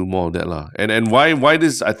need to do more of that, and why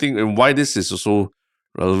this, I think, and why this is also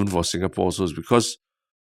relevant for Singapore also is because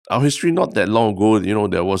our history not that long ago,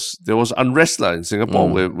 there was unrest in Singapore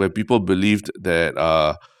where people believed that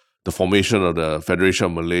the formation of the Federation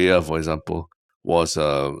of Malaya, for example, was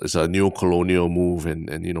a neo-colonial move, and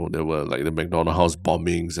there were like the McDonald House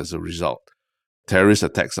bombings as a result, terrorist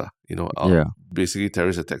attacks, basically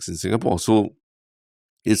terrorist attacks in Singapore. So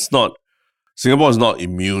Singapore is not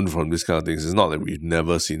immune from this kind of things. It's not that we've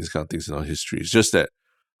never seen this kind of things in our history. It's just that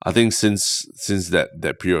I think since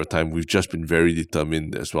that period of time, we've just been very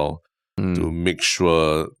determined as well to make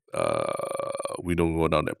sure we don't go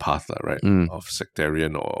down that path, right? Of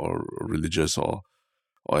sectarian or religious or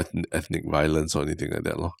ethnic violence or anything like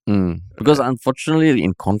that. Because unfortunately,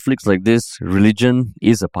 in conflicts like this, religion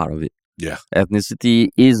is a part of it. Yeah. Ethnicity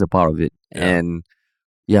is a part of it. Yeah. And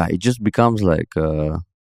it just becomes like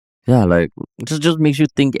just makes you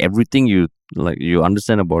think everything you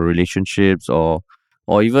understand about relationships or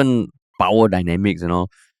even power dynamics and all.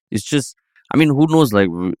 It's just, I mean, who knows? Like,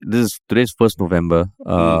 today's 1st November.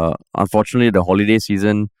 Unfortunately, the holiday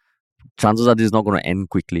season, chances are this is not going to end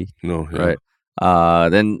quickly. No, yeah. Right?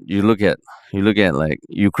 Then you look at like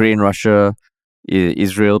Ukraine, Russia,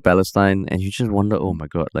 Israel, Palestine, and you just wonder, oh my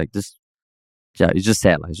god, like this. Yeah, it's just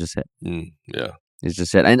sad. It's just sad. Yeah, it's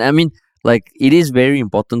just sad. And I mean, like, it is very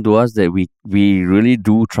important to us that we really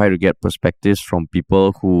do try to get perspectives from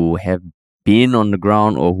people who have been on the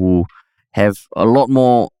ground or who have a lot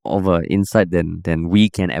more of an insight than we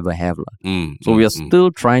can ever have. So we are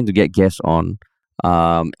still trying to get guests on.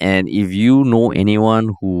 And if you know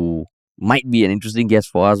anyone who might be an interesting guest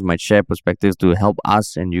for us, might share perspectives to help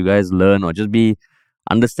us and you guys learn or just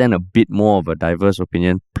understand a bit more of a diverse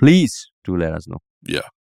opinion, please do let us know. Yeah.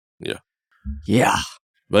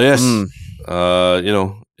 But yes, in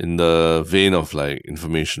the vein of like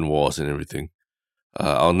information wars and everything,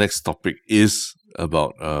 our next topic is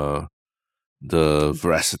about the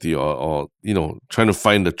veracity or trying to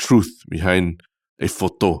find the truth behind a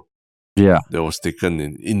photo that was taken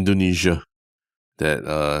in Indonesia that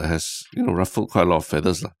has ruffled quite a lot of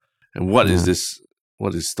feathers. And what is this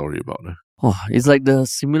story about? it's like the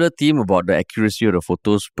similar theme about the accuracy of the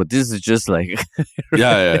photos, but this is just like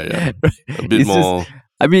Yeah. A bit It's more.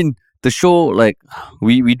 I mean, the show, like,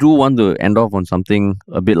 we do want to end off on something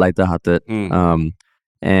a bit lighter hearted. And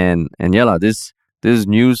yeah, this is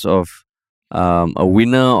news of a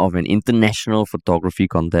winner of an international photography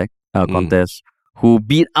contest who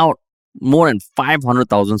beat out more than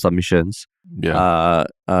 500,000 submissions to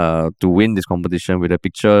win this competition with a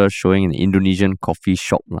picture showing an Indonesian coffee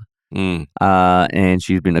shop. And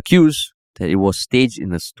she's been accused that it was staged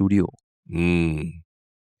in a studio.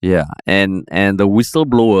 Yeah, and the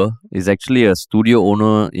whistleblower is actually a studio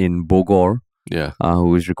owner in Bogor.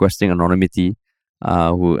 Who is requesting anonymity.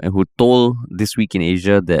 Who told This Week in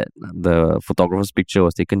Asia that the photographer's picture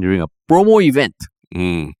was taken during a promo event.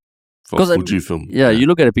 For Fujifilm. You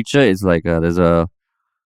look at the picture, it's like there's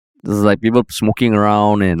like people smoking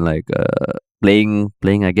around and like playing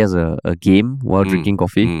I guess a game while drinking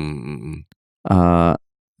coffee. Card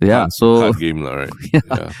game, right?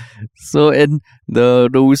 Yeah. So, and the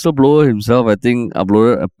whistleblower himself, I think,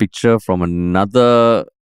 uploaded a picture from another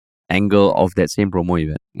angle of that same promo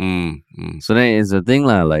event. So then it's a thing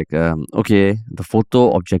like, okay, the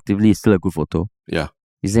photo objectively is still a good photo. Yeah.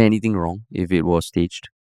 Is there anything wrong if it was staged?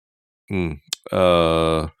 I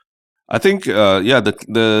think,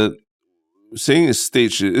 the saying it's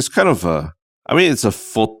staged is kind of it's a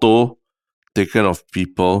photo taken of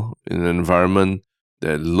people in an environment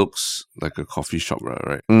that looks like a coffee shop,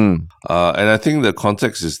 right? And I think the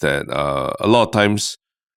context is that a lot of times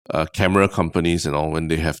camera companies and all, when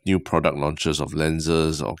they have new product launches of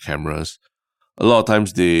lenses or cameras, a lot of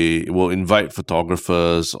times they will invite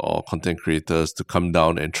photographers or content creators to come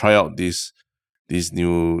down and try out these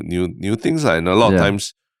new things. And a lot of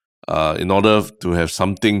times, in order to have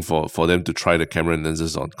something for them to try the camera and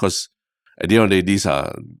lenses on, because at the end of the day, these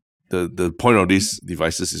are the point of these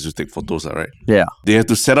devices is to take photos, right? Yeah. They have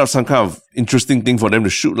to set up some kind of interesting thing for them to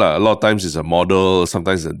shoot. A lot of times it's a model,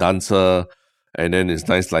 sometimes a dancer, and then it's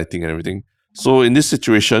nice lighting and everything. So in this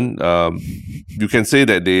situation, you can say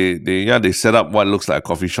that they set up what looks like a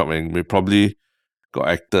coffee shop, and they probably got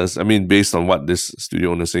actors. I mean, based on what this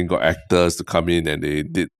studio owner is saying, got actors to come in and they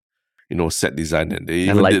did, set design, and they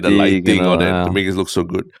even did the lighting on it to make it look so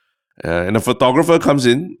good. And a photographer comes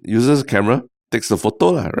in, uses a camera, takes the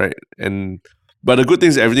photo, right? But the good thing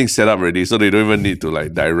is everything's set up already, so they don't even need to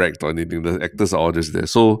like direct or anything. The actors are all just there.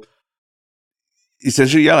 So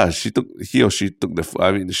essentially, he or she took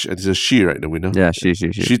it's a she, right? The winner. Yeah, she.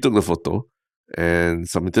 She took the photo and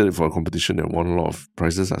submitted it for a competition and won a lot of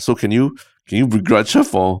prizes. So can you begrudge her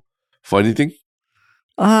for anything?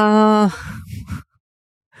 I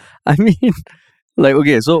mean, like,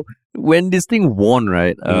 okay, so when this thing won,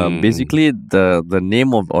 right? Basically the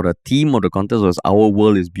name of, or the theme of the contest was "Our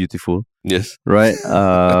World is Beautiful." Yes. Right.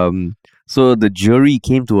 So the jury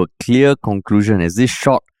came to a clear conclusion as this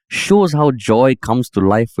shot shows how joy comes to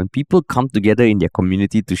life when people come together in their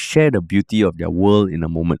community to share the beauty of their world in a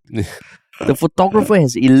moment. The photographer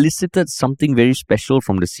has elicited something very special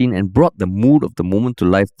from the scene and brought the mood of the moment to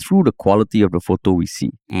life through the quality of the photo we see.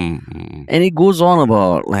 And it goes on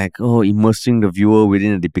about immersing the viewer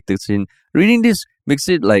within a depicted scene. Reading this makes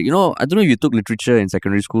it like, I don't know if you took literature in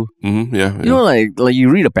secondary school. Yeah. Like you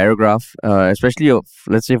read a paragraph, especially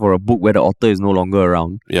let's say for a book where the author is no longer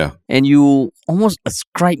around. Yeah. And you almost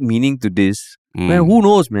ascribe meaning to this. Man, who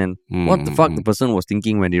knows, man? What the fuck the person was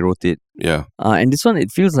thinking when they wrote it? Yeah. And this one, it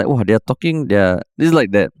feels like, they're talking, this is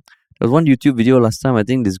like that. There was one YouTube video last time, I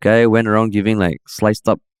think this guy went around giving like sliced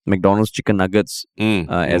up McDonald's chicken nuggets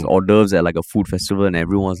as hors d'oeuvres at like a food festival, and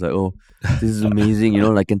everyone was like, oh, this is amazing,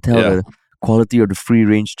 I can tell the quality of the free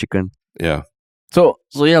range chicken. Yeah. So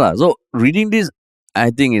So reading this,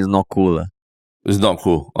 I think is not cool. It's not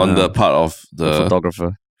cool on the part of the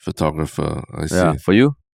photographer. I see. Yeah, for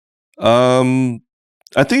you? I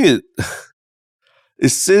think it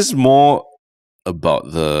says more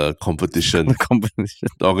about the competition. The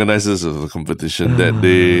organizers of the competition, that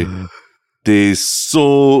they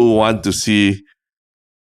so want to see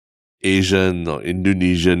Asian or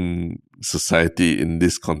Indonesian society in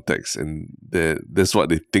this context, and that's what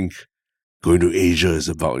they think going to Asia is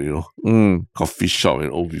about, coffee shop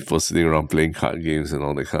and old people sitting around playing card games and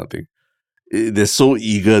all that kind of thing. They're so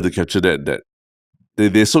eager to capture that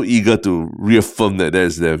they're so eager to reaffirm that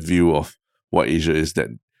is their view of what Asia is, that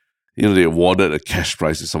they awarded a cash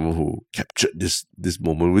prize to someone who captured this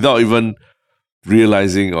moment without even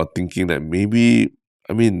realizing or thinking that maybe,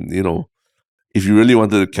 if you really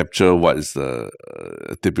wanted to capture what is the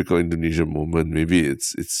typical Indonesian moment, maybe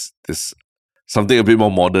it's this something a bit more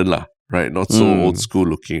modern, right? Not so old school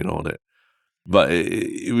looking and all that. But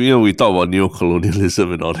we talk about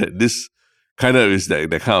neocolonialism and all that. This kind of is that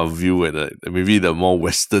kind of view where maybe the more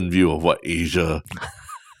Western view of what Asia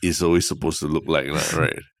is always supposed to look like,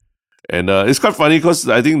 right? And it's quite funny because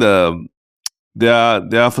I think there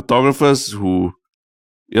are photographers who,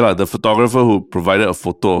 the photographer who provided a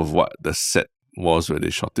photo of what the set was where they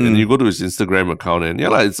shot it. And you go to his Instagram account and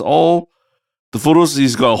it's all the photos.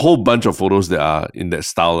 He's got a whole bunch of photos that are in that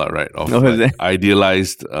style, right? Of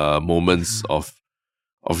idealized moments of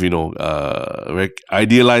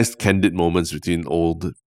idealized candid moments between old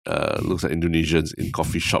looks like Indonesians in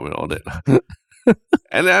coffee shop and all that.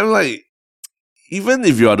 And I'm like, even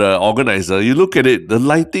if you're the organizer, you look at it, the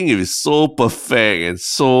lighting is so perfect and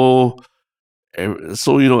so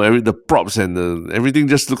the props and everything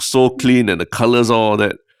just looks so clean, and the colors, all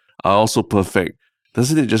that are also perfect.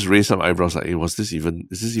 Doesn't it just raise some eyebrows like, hey, is this even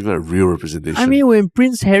a real representation? I mean, when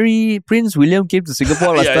Prince William came to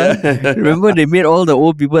Singapore last time, remember they made all the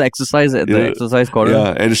old people exercise at the exercise corner?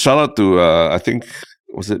 Yeah, and shout out to, I think,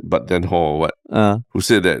 was it But Then Ho or what? Who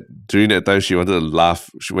said that during that time she wanted to laugh.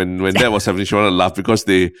 When that was happening, she wanted to laugh because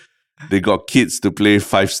they got kids to play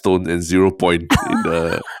 5 stone and 0 point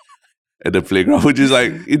at the playground, which is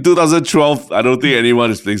like, in 2012, I don't think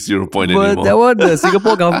anyone is playing 0 point anymore. But that one, the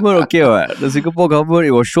Singapore government, okay, right? The Singapore government,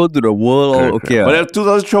 it was shown to the world, all okay. Right. But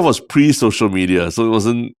 2012 was pre-social media, so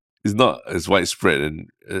it's not as widespread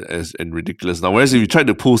and ridiculous now. Whereas if you try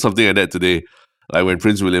to pull something like that today, like when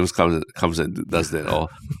Prince William comes and does that,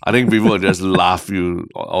 I think people will just laugh you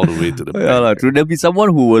all the way to the back. True. There'll be someone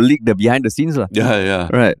who will leak the behind the scenes. Yeah.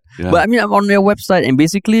 Right. Yeah. But I mean, I'm on their website, and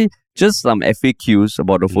basically just some FAQs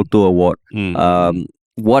about the photo award.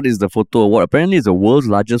 What is the photo award? Apparently, it's the world's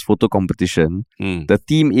largest photo competition. The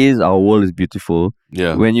theme is Our World is Beautiful.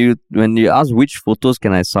 Yeah. When you ask which photos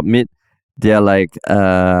can I submit, they are like,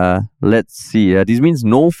 let's see. This means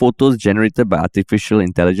no photos generated by artificial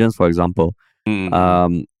intelligence, for example.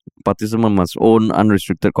 Participant must own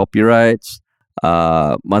unrestricted copyrights,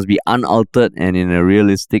 must be unaltered and in a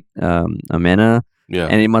realistic manner. Yeah.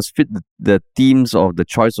 And it must fit the themes of the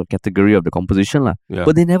choice of category of the composition. Yeah.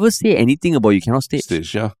 But they never say anything about you cannot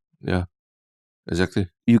stage. Yeah. Exactly.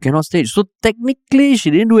 You cannot stage. So technically, she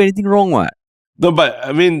didn't do anything wrong, what? No,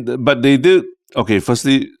 but they did. Okay,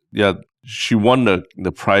 firstly, she won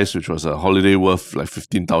the prize, which was a holiday worth like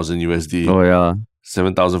 15,000 USD. Oh, yeah.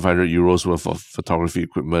 7,500 euros worth of photography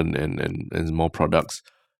equipment and more products.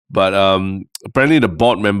 But apparently the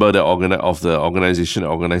board member of the organization that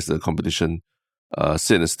organized the competition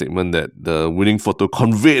said in a statement that the winning photo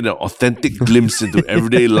conveyed an authentic glimpse into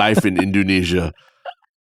everyday life in Indonesia.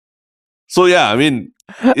 So I mean,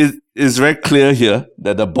 it's very clear here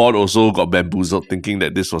that the board also got bamboozled thinking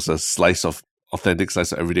that this was a authentic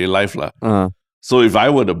slice of everyday life. So if I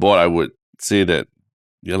were the board, I would say that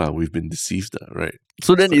we've been deceived, right?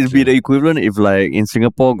 So then it'd be the equivalent if, like, in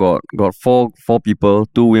Singapore got four people,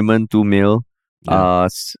 2 women, 2 male,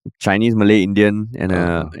 Chinese, Malay, Indian,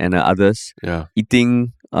 and others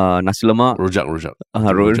eating nasi lemak, rojak.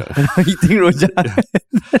 Eating rojak.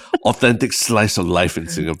 Authentic slice of life in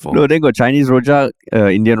Singapore. No, then got Chinese rojak,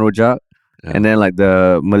 Indian rojak, and then like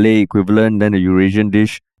the Malay equivalent, then the Eurasian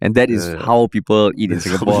dish. And that is how people eat in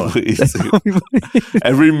Singapore.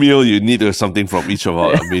 Every meal you need something from each of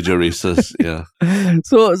our major races. Yeah.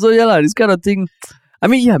 So this kind of thing. I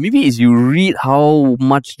mean, maybe as you read how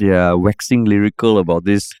much they are waxing lyrical about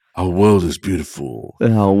this. Our world is beautiful.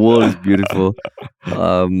 Our world is beautiful.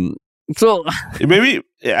 So maybe,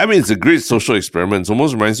 I mean, it's a great social experiment. It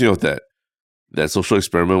almost reminds me of that social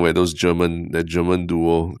experiment where that German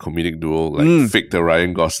duo, comedic duo, faked the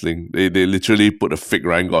Ryan Gosling. They literally put a fake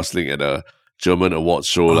Ryan Gosling at a German awards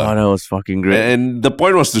show. Oh, that was fucking great. And the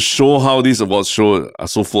point was to show how these awards shows are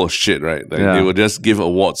so full of shit, right? Like they would just give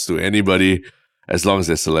awards to anybody as long as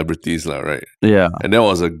they're celebrities, right? Yeah. And that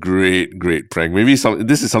was a great, great prank. Maybe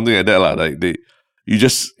this is something like that, like you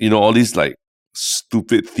just, all these like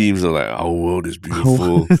stupid themes are like, our world is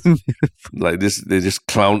beautiful. Like this, the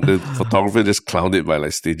photographer just clowned it by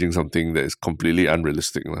like staging something that is completely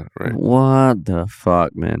unrealistic, right? What the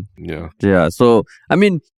fuck, man? Yeah. Yeah. So, I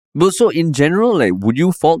mean, but so in general, like, would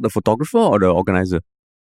you fault the photographer or the organizer?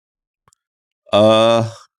 I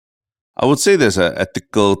would say there's an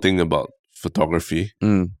ethical thing about photography.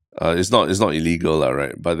 It's not illegal,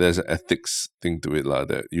 right? But there's an ethics thing to it,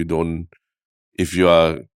 that you don't, if you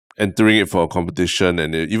are entering it for a competition,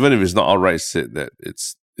 and even if it's not outright said that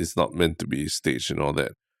it's not meant to be staged and all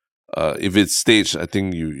that, if it's staged, I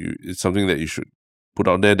think you it's something that you should put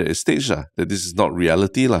out there that it's staged, that this is not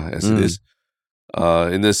reality, as it is.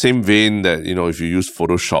 In the same vein that, if you use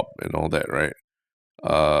Photoshop and all that, right?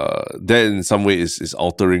 That in some way is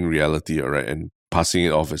altering reality, all right, and passing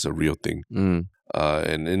it off as a real thing.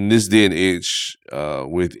 And in this day and age,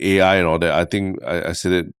 with AI and all that, I think I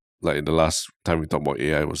said it like the last time we talked about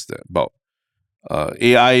AI was that about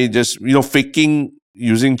AI just, faking,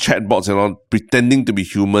 using chatbots and all, pretending to be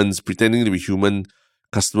humans, pretending to be human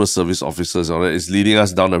customer service officers and all that is leading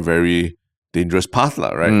us down a very dangerous path,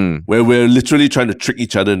 right? Where we're literally trying to trick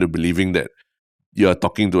each other into believing that you're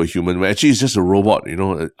talking to a human, where actually it's just a robot,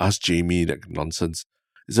 ask Jamie, that nonsense.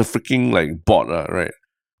 It's a freaking like bot, right?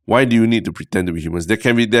 Why do you need to pretend to be humans?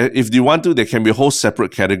 If you want to, there can be a whole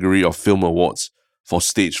separate category of film awards for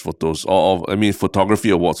stage photos, or photography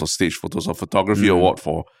awards for stage photos, or photography award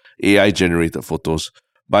for AI generated photos.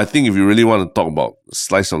 But I think if you really want to talk about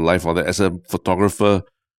slice of life or that, as a photographer,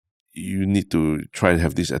 you need to try and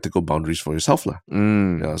have these ethical boundaries for yourself.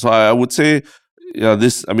 Yeah, so I would say,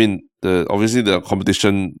 obviously the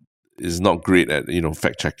competition is not great at,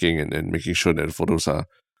 fact checking and making sure that the photos are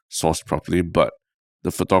sourced properly, but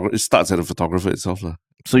it starts at the photographer itself.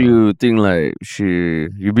 So you think like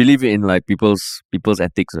you believe in like people's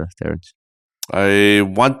ethics, Terence? I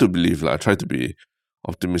want to believe, I try to be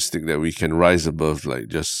optimistic that we can rise above like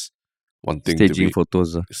just wanting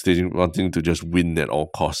to just win at all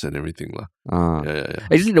costs and everything. Yeah.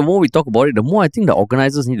 Actually, the more we talk about it, the more I think the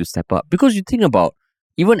organizers need to step up. Because you think about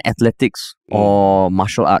even athletics or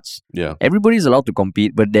martial arts, everybody's allowed to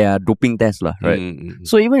compete, but there are doping tests, right?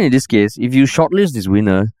 So even in this case, if you shortlist this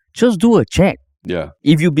winner, just do a check. Yeah.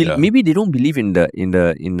 If you maybe they don't believe in the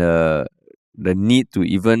need to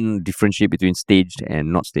even differentiate between staged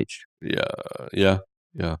and not staged. Yeah.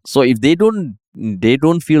 So if they don't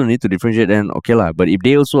feel a need to differentiate, then okay lah. But if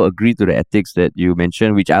they also agree to the ethics that you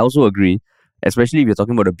mentioned, which I also agree, especially if you're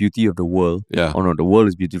talking about the beauty of the world. Yeah. Oh no, the world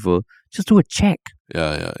is beautiful. Just do a check.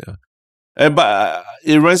 Yeah. But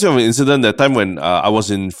it reminds me of an incident that time when I was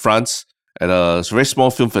in France at a very small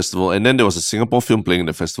film festival, and then there was a Singapore film playing in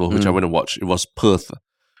the festival, which I went to watch. It was Perth,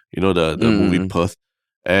 the movie Perth,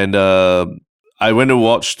 and I went to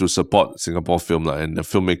watch to support Singapore film, and the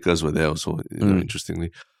filmmakers were there also.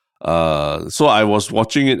 Interestingly, so I was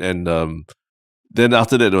watching it, and then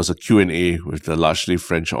after that there was a Q&A with the largely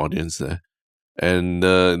French audience there. And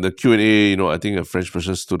in the Q&A, I think a French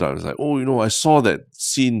person stood up and was like, I saw that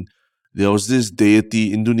scene. There was this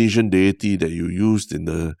deity, Indonesian deity that you used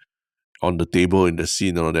on the table in the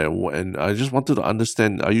scene and all that. And I just wanted to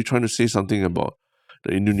understand, are you trying to say something about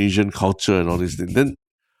the Indonesian culture and all these things? Then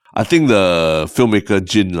I think the filmmaker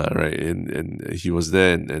Jin, right? And he was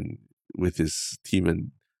there and with his team,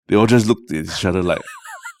 and they all just looked at each other like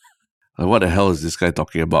what the hell is this guy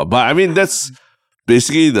talking about? But I mean, that's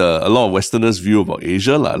basically a lot of Westerners' view about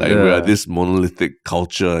Asia, we are this monolithic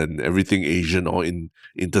culture and everything Asian all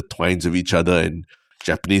intertwines with each other, and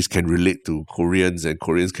Japanese can relate to Koreans and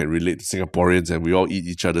Koreans can relate to Singaporeans, and we all eat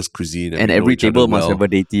each other's cuisine. And every table must have a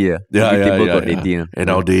deity. Every table got deity. And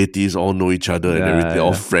our deities all know each other and everything. They're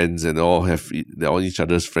all friends and they're all each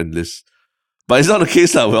other's friend list. But it's not the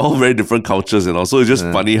case. We're all very different cultures and all. So it's just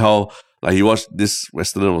funny how this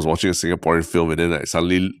Westerner was watching a Singaporean film and then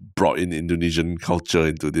suddenly brought in Indonesian culture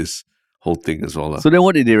into this whole thing as well. So then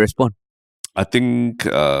what did they respond? I think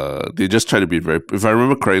they just try to be if I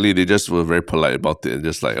remember correctly, they just were very polite about it and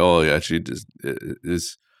just like, oh yeah, actually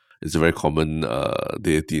it's a very common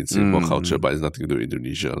deity in Singapore culture, but it's nothing to do with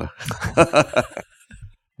Indonesia.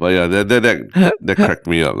 But yeah, that cracked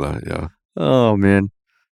me up. Yeah. Oh man.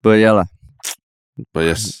 But yeah. But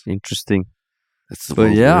yes. Interesting.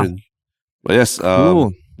 But yes,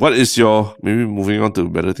 cool. What is maybe moving on to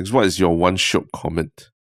better things, what is your one shock comment?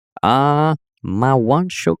 My one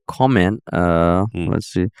shock comment, let's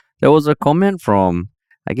see. There was a comment from,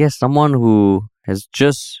 I guess, someone who has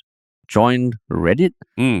just joined Reddit.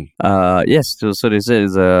 Yes, so they said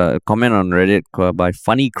it's a comment on Reddit by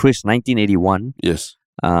Funny Chris 1981. Yes.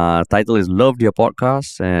 Title is Loved Your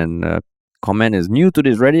Podcast, and comment is new to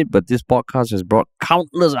this Reddit, but this podcast has brought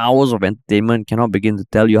countless hours of entertainment. Cannot begin to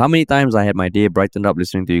tell you how many times I had my day brightened up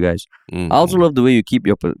listening to you guys. I also love the way you keep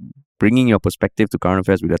bringing your perspective to current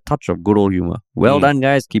affairs with a touch of good old humor. Well done,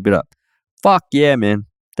 guys. Keep it up. Fuck yeah, man.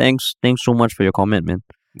 Thanks so much for your comment, man.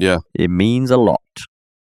 Yeah. It means a lot.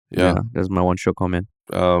 Yeah. That's my one show comment.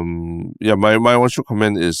 My one show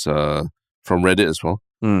comment is from Reddit as well.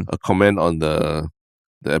 A comment on the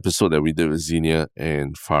episode that we did with Xenia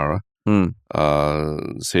and Farah.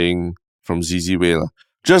 Saying from ZZ Way,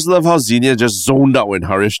 just love how Xenia just zoned out when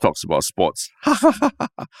Harish talks about sports.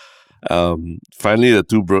 Finally, the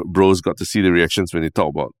two bros got to see the reactions when they talk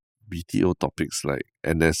about BTO topics like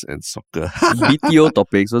NS and soccer. BTO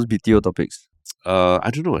topics? What's BTO topics? I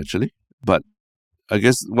don't know actually, but I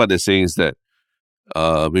guess what they're saying is that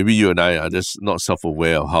maybe you and I are just not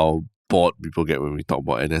self-aware of how bored people get when we talk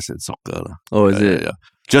about NS and soccer. Oh, is it? Yeah.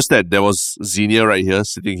 Just that there was Xenia right here,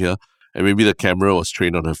 sitting here, and maybe the camera was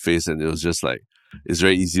trained on her face, and it was just like, it's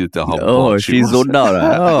very easy to tell how bored she she's was. zoned out.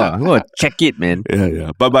 I'm going to check it, man.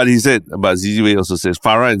 Yeah. But he said, but Zizi Wei also says,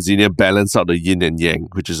 Farah and Xenia balance out the yin and yang,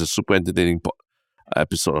 which is a super entertaining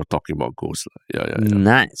episode of talking about ghosts. Yeah.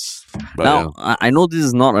 Nice. But now, I know this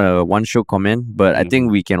is not a one show comment, but I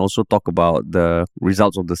think we can also talk about the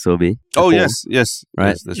results of the survey. The poll, yes, right?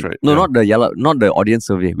 Yes, that's right. No, not the audience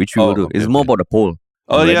survey, which we will do. It's more about the poll.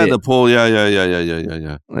 Oh yeah, Reddit. the poll. Yeah.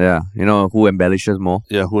 Yeah, who embellishes more?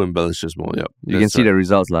 Yeah, who embellishes more? Yeah, you can see the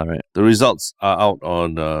results, right? The results are out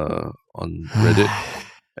on Reddit,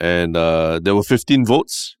 and there were 15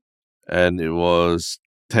 votes, and it was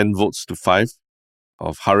 10 votes to 5.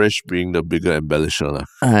 Of Harish being the bigger embellisher.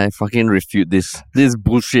 I fucking refute this. This is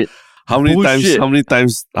bullshit. How many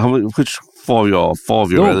times? Which four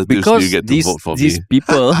of your relatives do you get to vote for these me?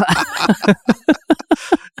 People,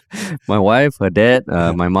 my wife, her dad,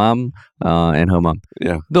 my mom, and her mom.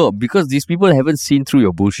 Yeah. No, because these people haven't seen through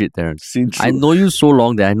your bullshit, Terrence. I know you so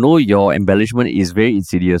long that I know your embellishment is very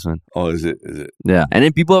insidious, man. Oh, is it? Yeah. And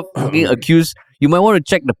then people fucking accuse. You might want to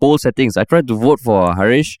check the poll settings. I tried to vote for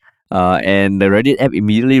Harish. And the Reddit app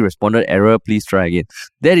immediately responded, error, please try again.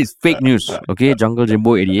 That is fake news, okay? Jungle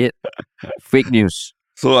Jimbo 88. Fake news.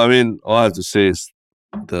 So, I mean, all I have to say is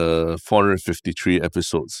the 453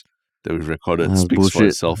 episodes that we've recorded speaks for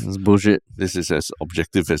itself. It's bullshit. This is as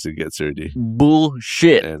objective as it gets already.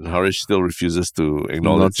 Bullshit. And Harish still refuses to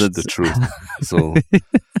acknowledge the truth. So,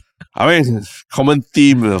 I mean, common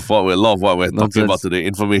theme of a lot of what we're talking about today,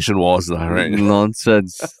 information wars, right?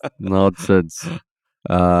 Nonsense.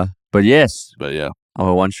 But yes. But yeah.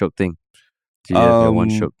 Our one shock thing. Do you have your one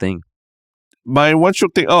shock thing? My one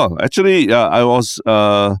shock thing. Oh, actually, I was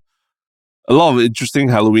a lot of interesting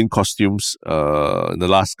Halloween costumes in the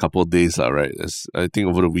last couple of days, right? I think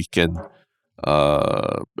over the weekend,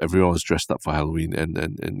 everyone was dressed up for Halloween, and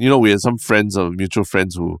we had some friends, mutual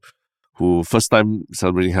friends who first time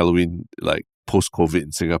celebrating Halloween like post-COVID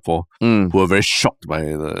in Singapore, who were very shocked by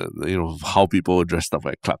the how people were dressed up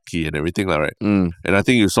like Clark Key and everything, right? And I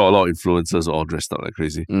think you saw a lot of influencers all dressed up like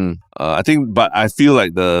crazy. But I feel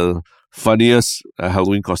like the funniest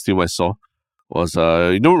Halloween costume I saw was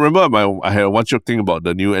remember I had one joke thing about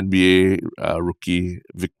the new NBA rookie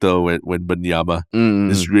Victor Wembanyama,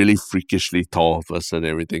 this really freakishly tall person and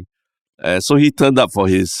everything. So he turned up for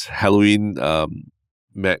his Halloween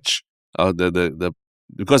match.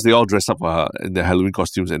 Because they all dress up in their Halloween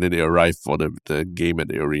costumes and then they arrive for the game at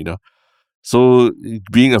the arena. So,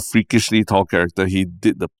 being a freakishly tall character, he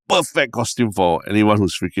did the perfect costume for anyone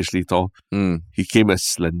who's freakishly tall. He came as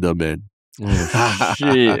Slender Man. Oh,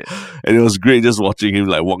 shit. And it was great just watching him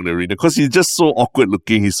like walk the arena because he's just so awkward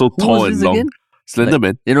looking. He's so tall and long. Again? Slender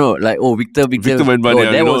Man. Victor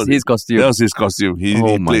Wembanyama. That was his costume. That was his costume. He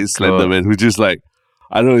played Slender Man, which is like,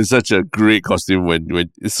 I know it's such a great costume when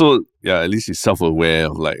it's so, at least he's self-aware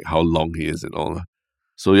of like how long he is and all.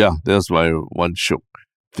 So yeah, that was my one shock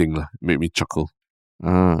thing. Made me chuckle.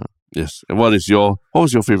 Yes. And what was your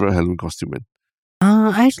favorite Halloween costume, man?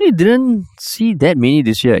 I actually didn't see that many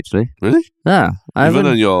this year, actually. Really? Yeah.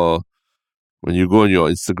 When you go on your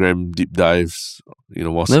Instagram deep dives,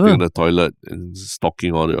 while sitting on the toilet and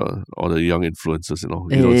stalking all the young influencers and all.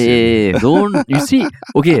 You see,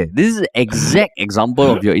 okay, this is an exact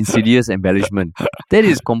example of your insidious embellishment. That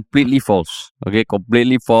is completely false. Okay,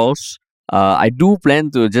 completely false. I do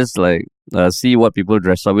plan to just see what people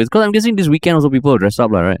dress up with, because I'm guessing this weekend also people dress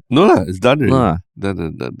up, right? No, it's done already.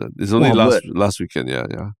 Done. It's only last weekend, yeah.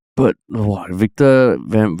 But Victor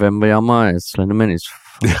Wembanyama as Slenderman is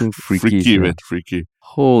fucking freaky. Freaky.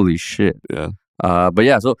 Holy shit. Yeah. But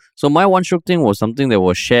yeah, so my one shock thing was something that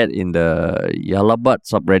was shared in the Yalabat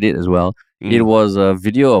subreddit as well. It was a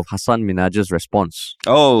video of Hassan Minhaj's response.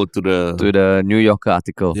 Oh, to the New Yorker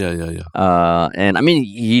article. Yeah. And I mean,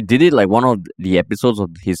 he did it like one of the episodes of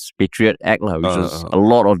his Patriot Act, which was a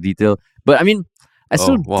lot of detail. But I mean,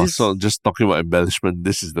 so just talking about embellishment,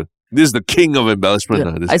 this is the king of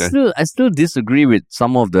embellishment. Yeah, I still disagree with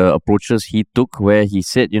some of the approaches he took, where he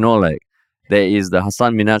said, there is the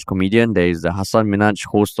Hassan Minhaj comedian, there is the Hassan Minhaj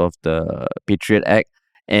host of the Patriot Act,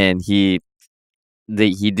 and he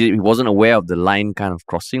wasn't aware of the line kind of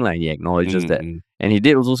crossing, he acknowledges that. And he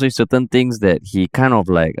did also say certain things that he kind of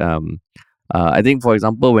I think, for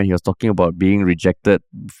example, when he was talking about being rejected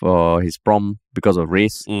for his prom because of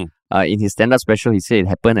race, in his stand-up special, he said it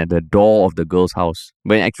happened at the door of the girl's house.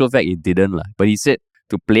 But in actual fact, it didn't. But he said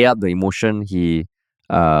to play up the emotion, he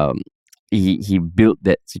built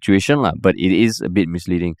that situation. But it is a bit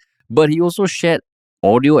misleading. But he also shared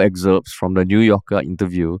audio excerpts from the New Yorker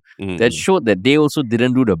interview that showed that they also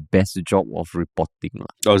didn't do the best job of reporting.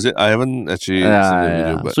 Oh, is it? I haven't actually seen the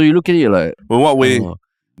video, but so you look at it like, in what way did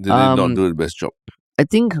they not do the best job? I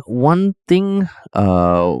think one thing,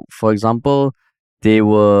 for example, they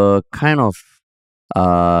were kind of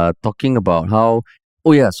talking about how,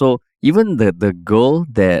 so even the girl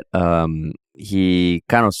that he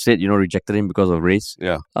kind of said, rejected him because of race.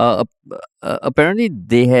 Yeah. Apparently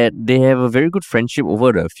they have a very good friendship over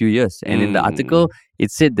a few years, and in the article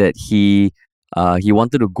it said that he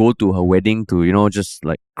wanted to go to her wedding to just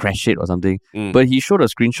like crash it or something, but he showed a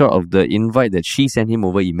screenshot of the invite that she sent him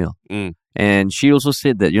over email, and she also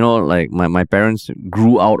said that like my parents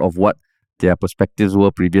grew out of what their perspectives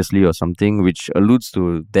were previously or something, which alludes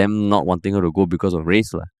to them not wanting her to go because of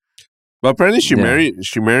race lah. But apparently she married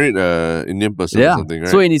a Indian person or something, right?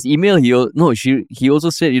 So in his email, he also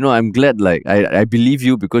said, I'm glad, like, I believe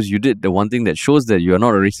you because you did the one thing that shows that you are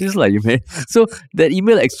not a racist, like you made. So that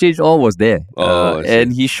email exchange all was there.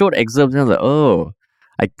 And he showed excerpts and I was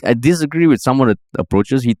like, I disagree with some of the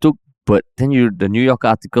approaches he took, but then the New York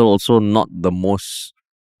article also not the most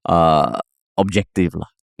objective lah.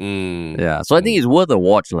 Yeah, so I think it's worth a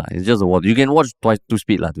watch lah. It's just a watch. You can watch twice, two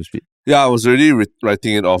speed. Yeah, I was already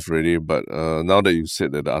writing it off already, but now that you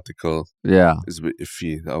said that the article is a bit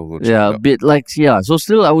iffy, I'll go check it out. A bit like, so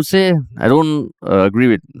still I would say I don't agree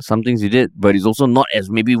with some things he did, but it's also not as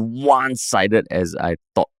maybe one-sided as I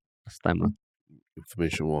thought last time lah.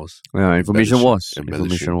 Information wars. Yeah, information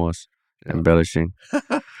wars. Embellishing.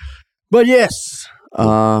 But yes,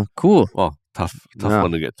 cool. Wow, tough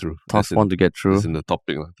one to get through. Tough one to get through. It's in the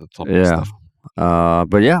topic, the topic stuff.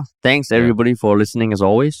 But yeah, thanks everybody for listening as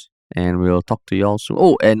always, and we'll talk to y'all soon.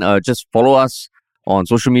 Oh, and just follow us on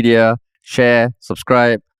social media, share,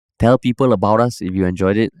 subscribe, tell people about us if you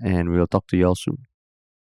enjoyed it, and we'll talk to y'all soon.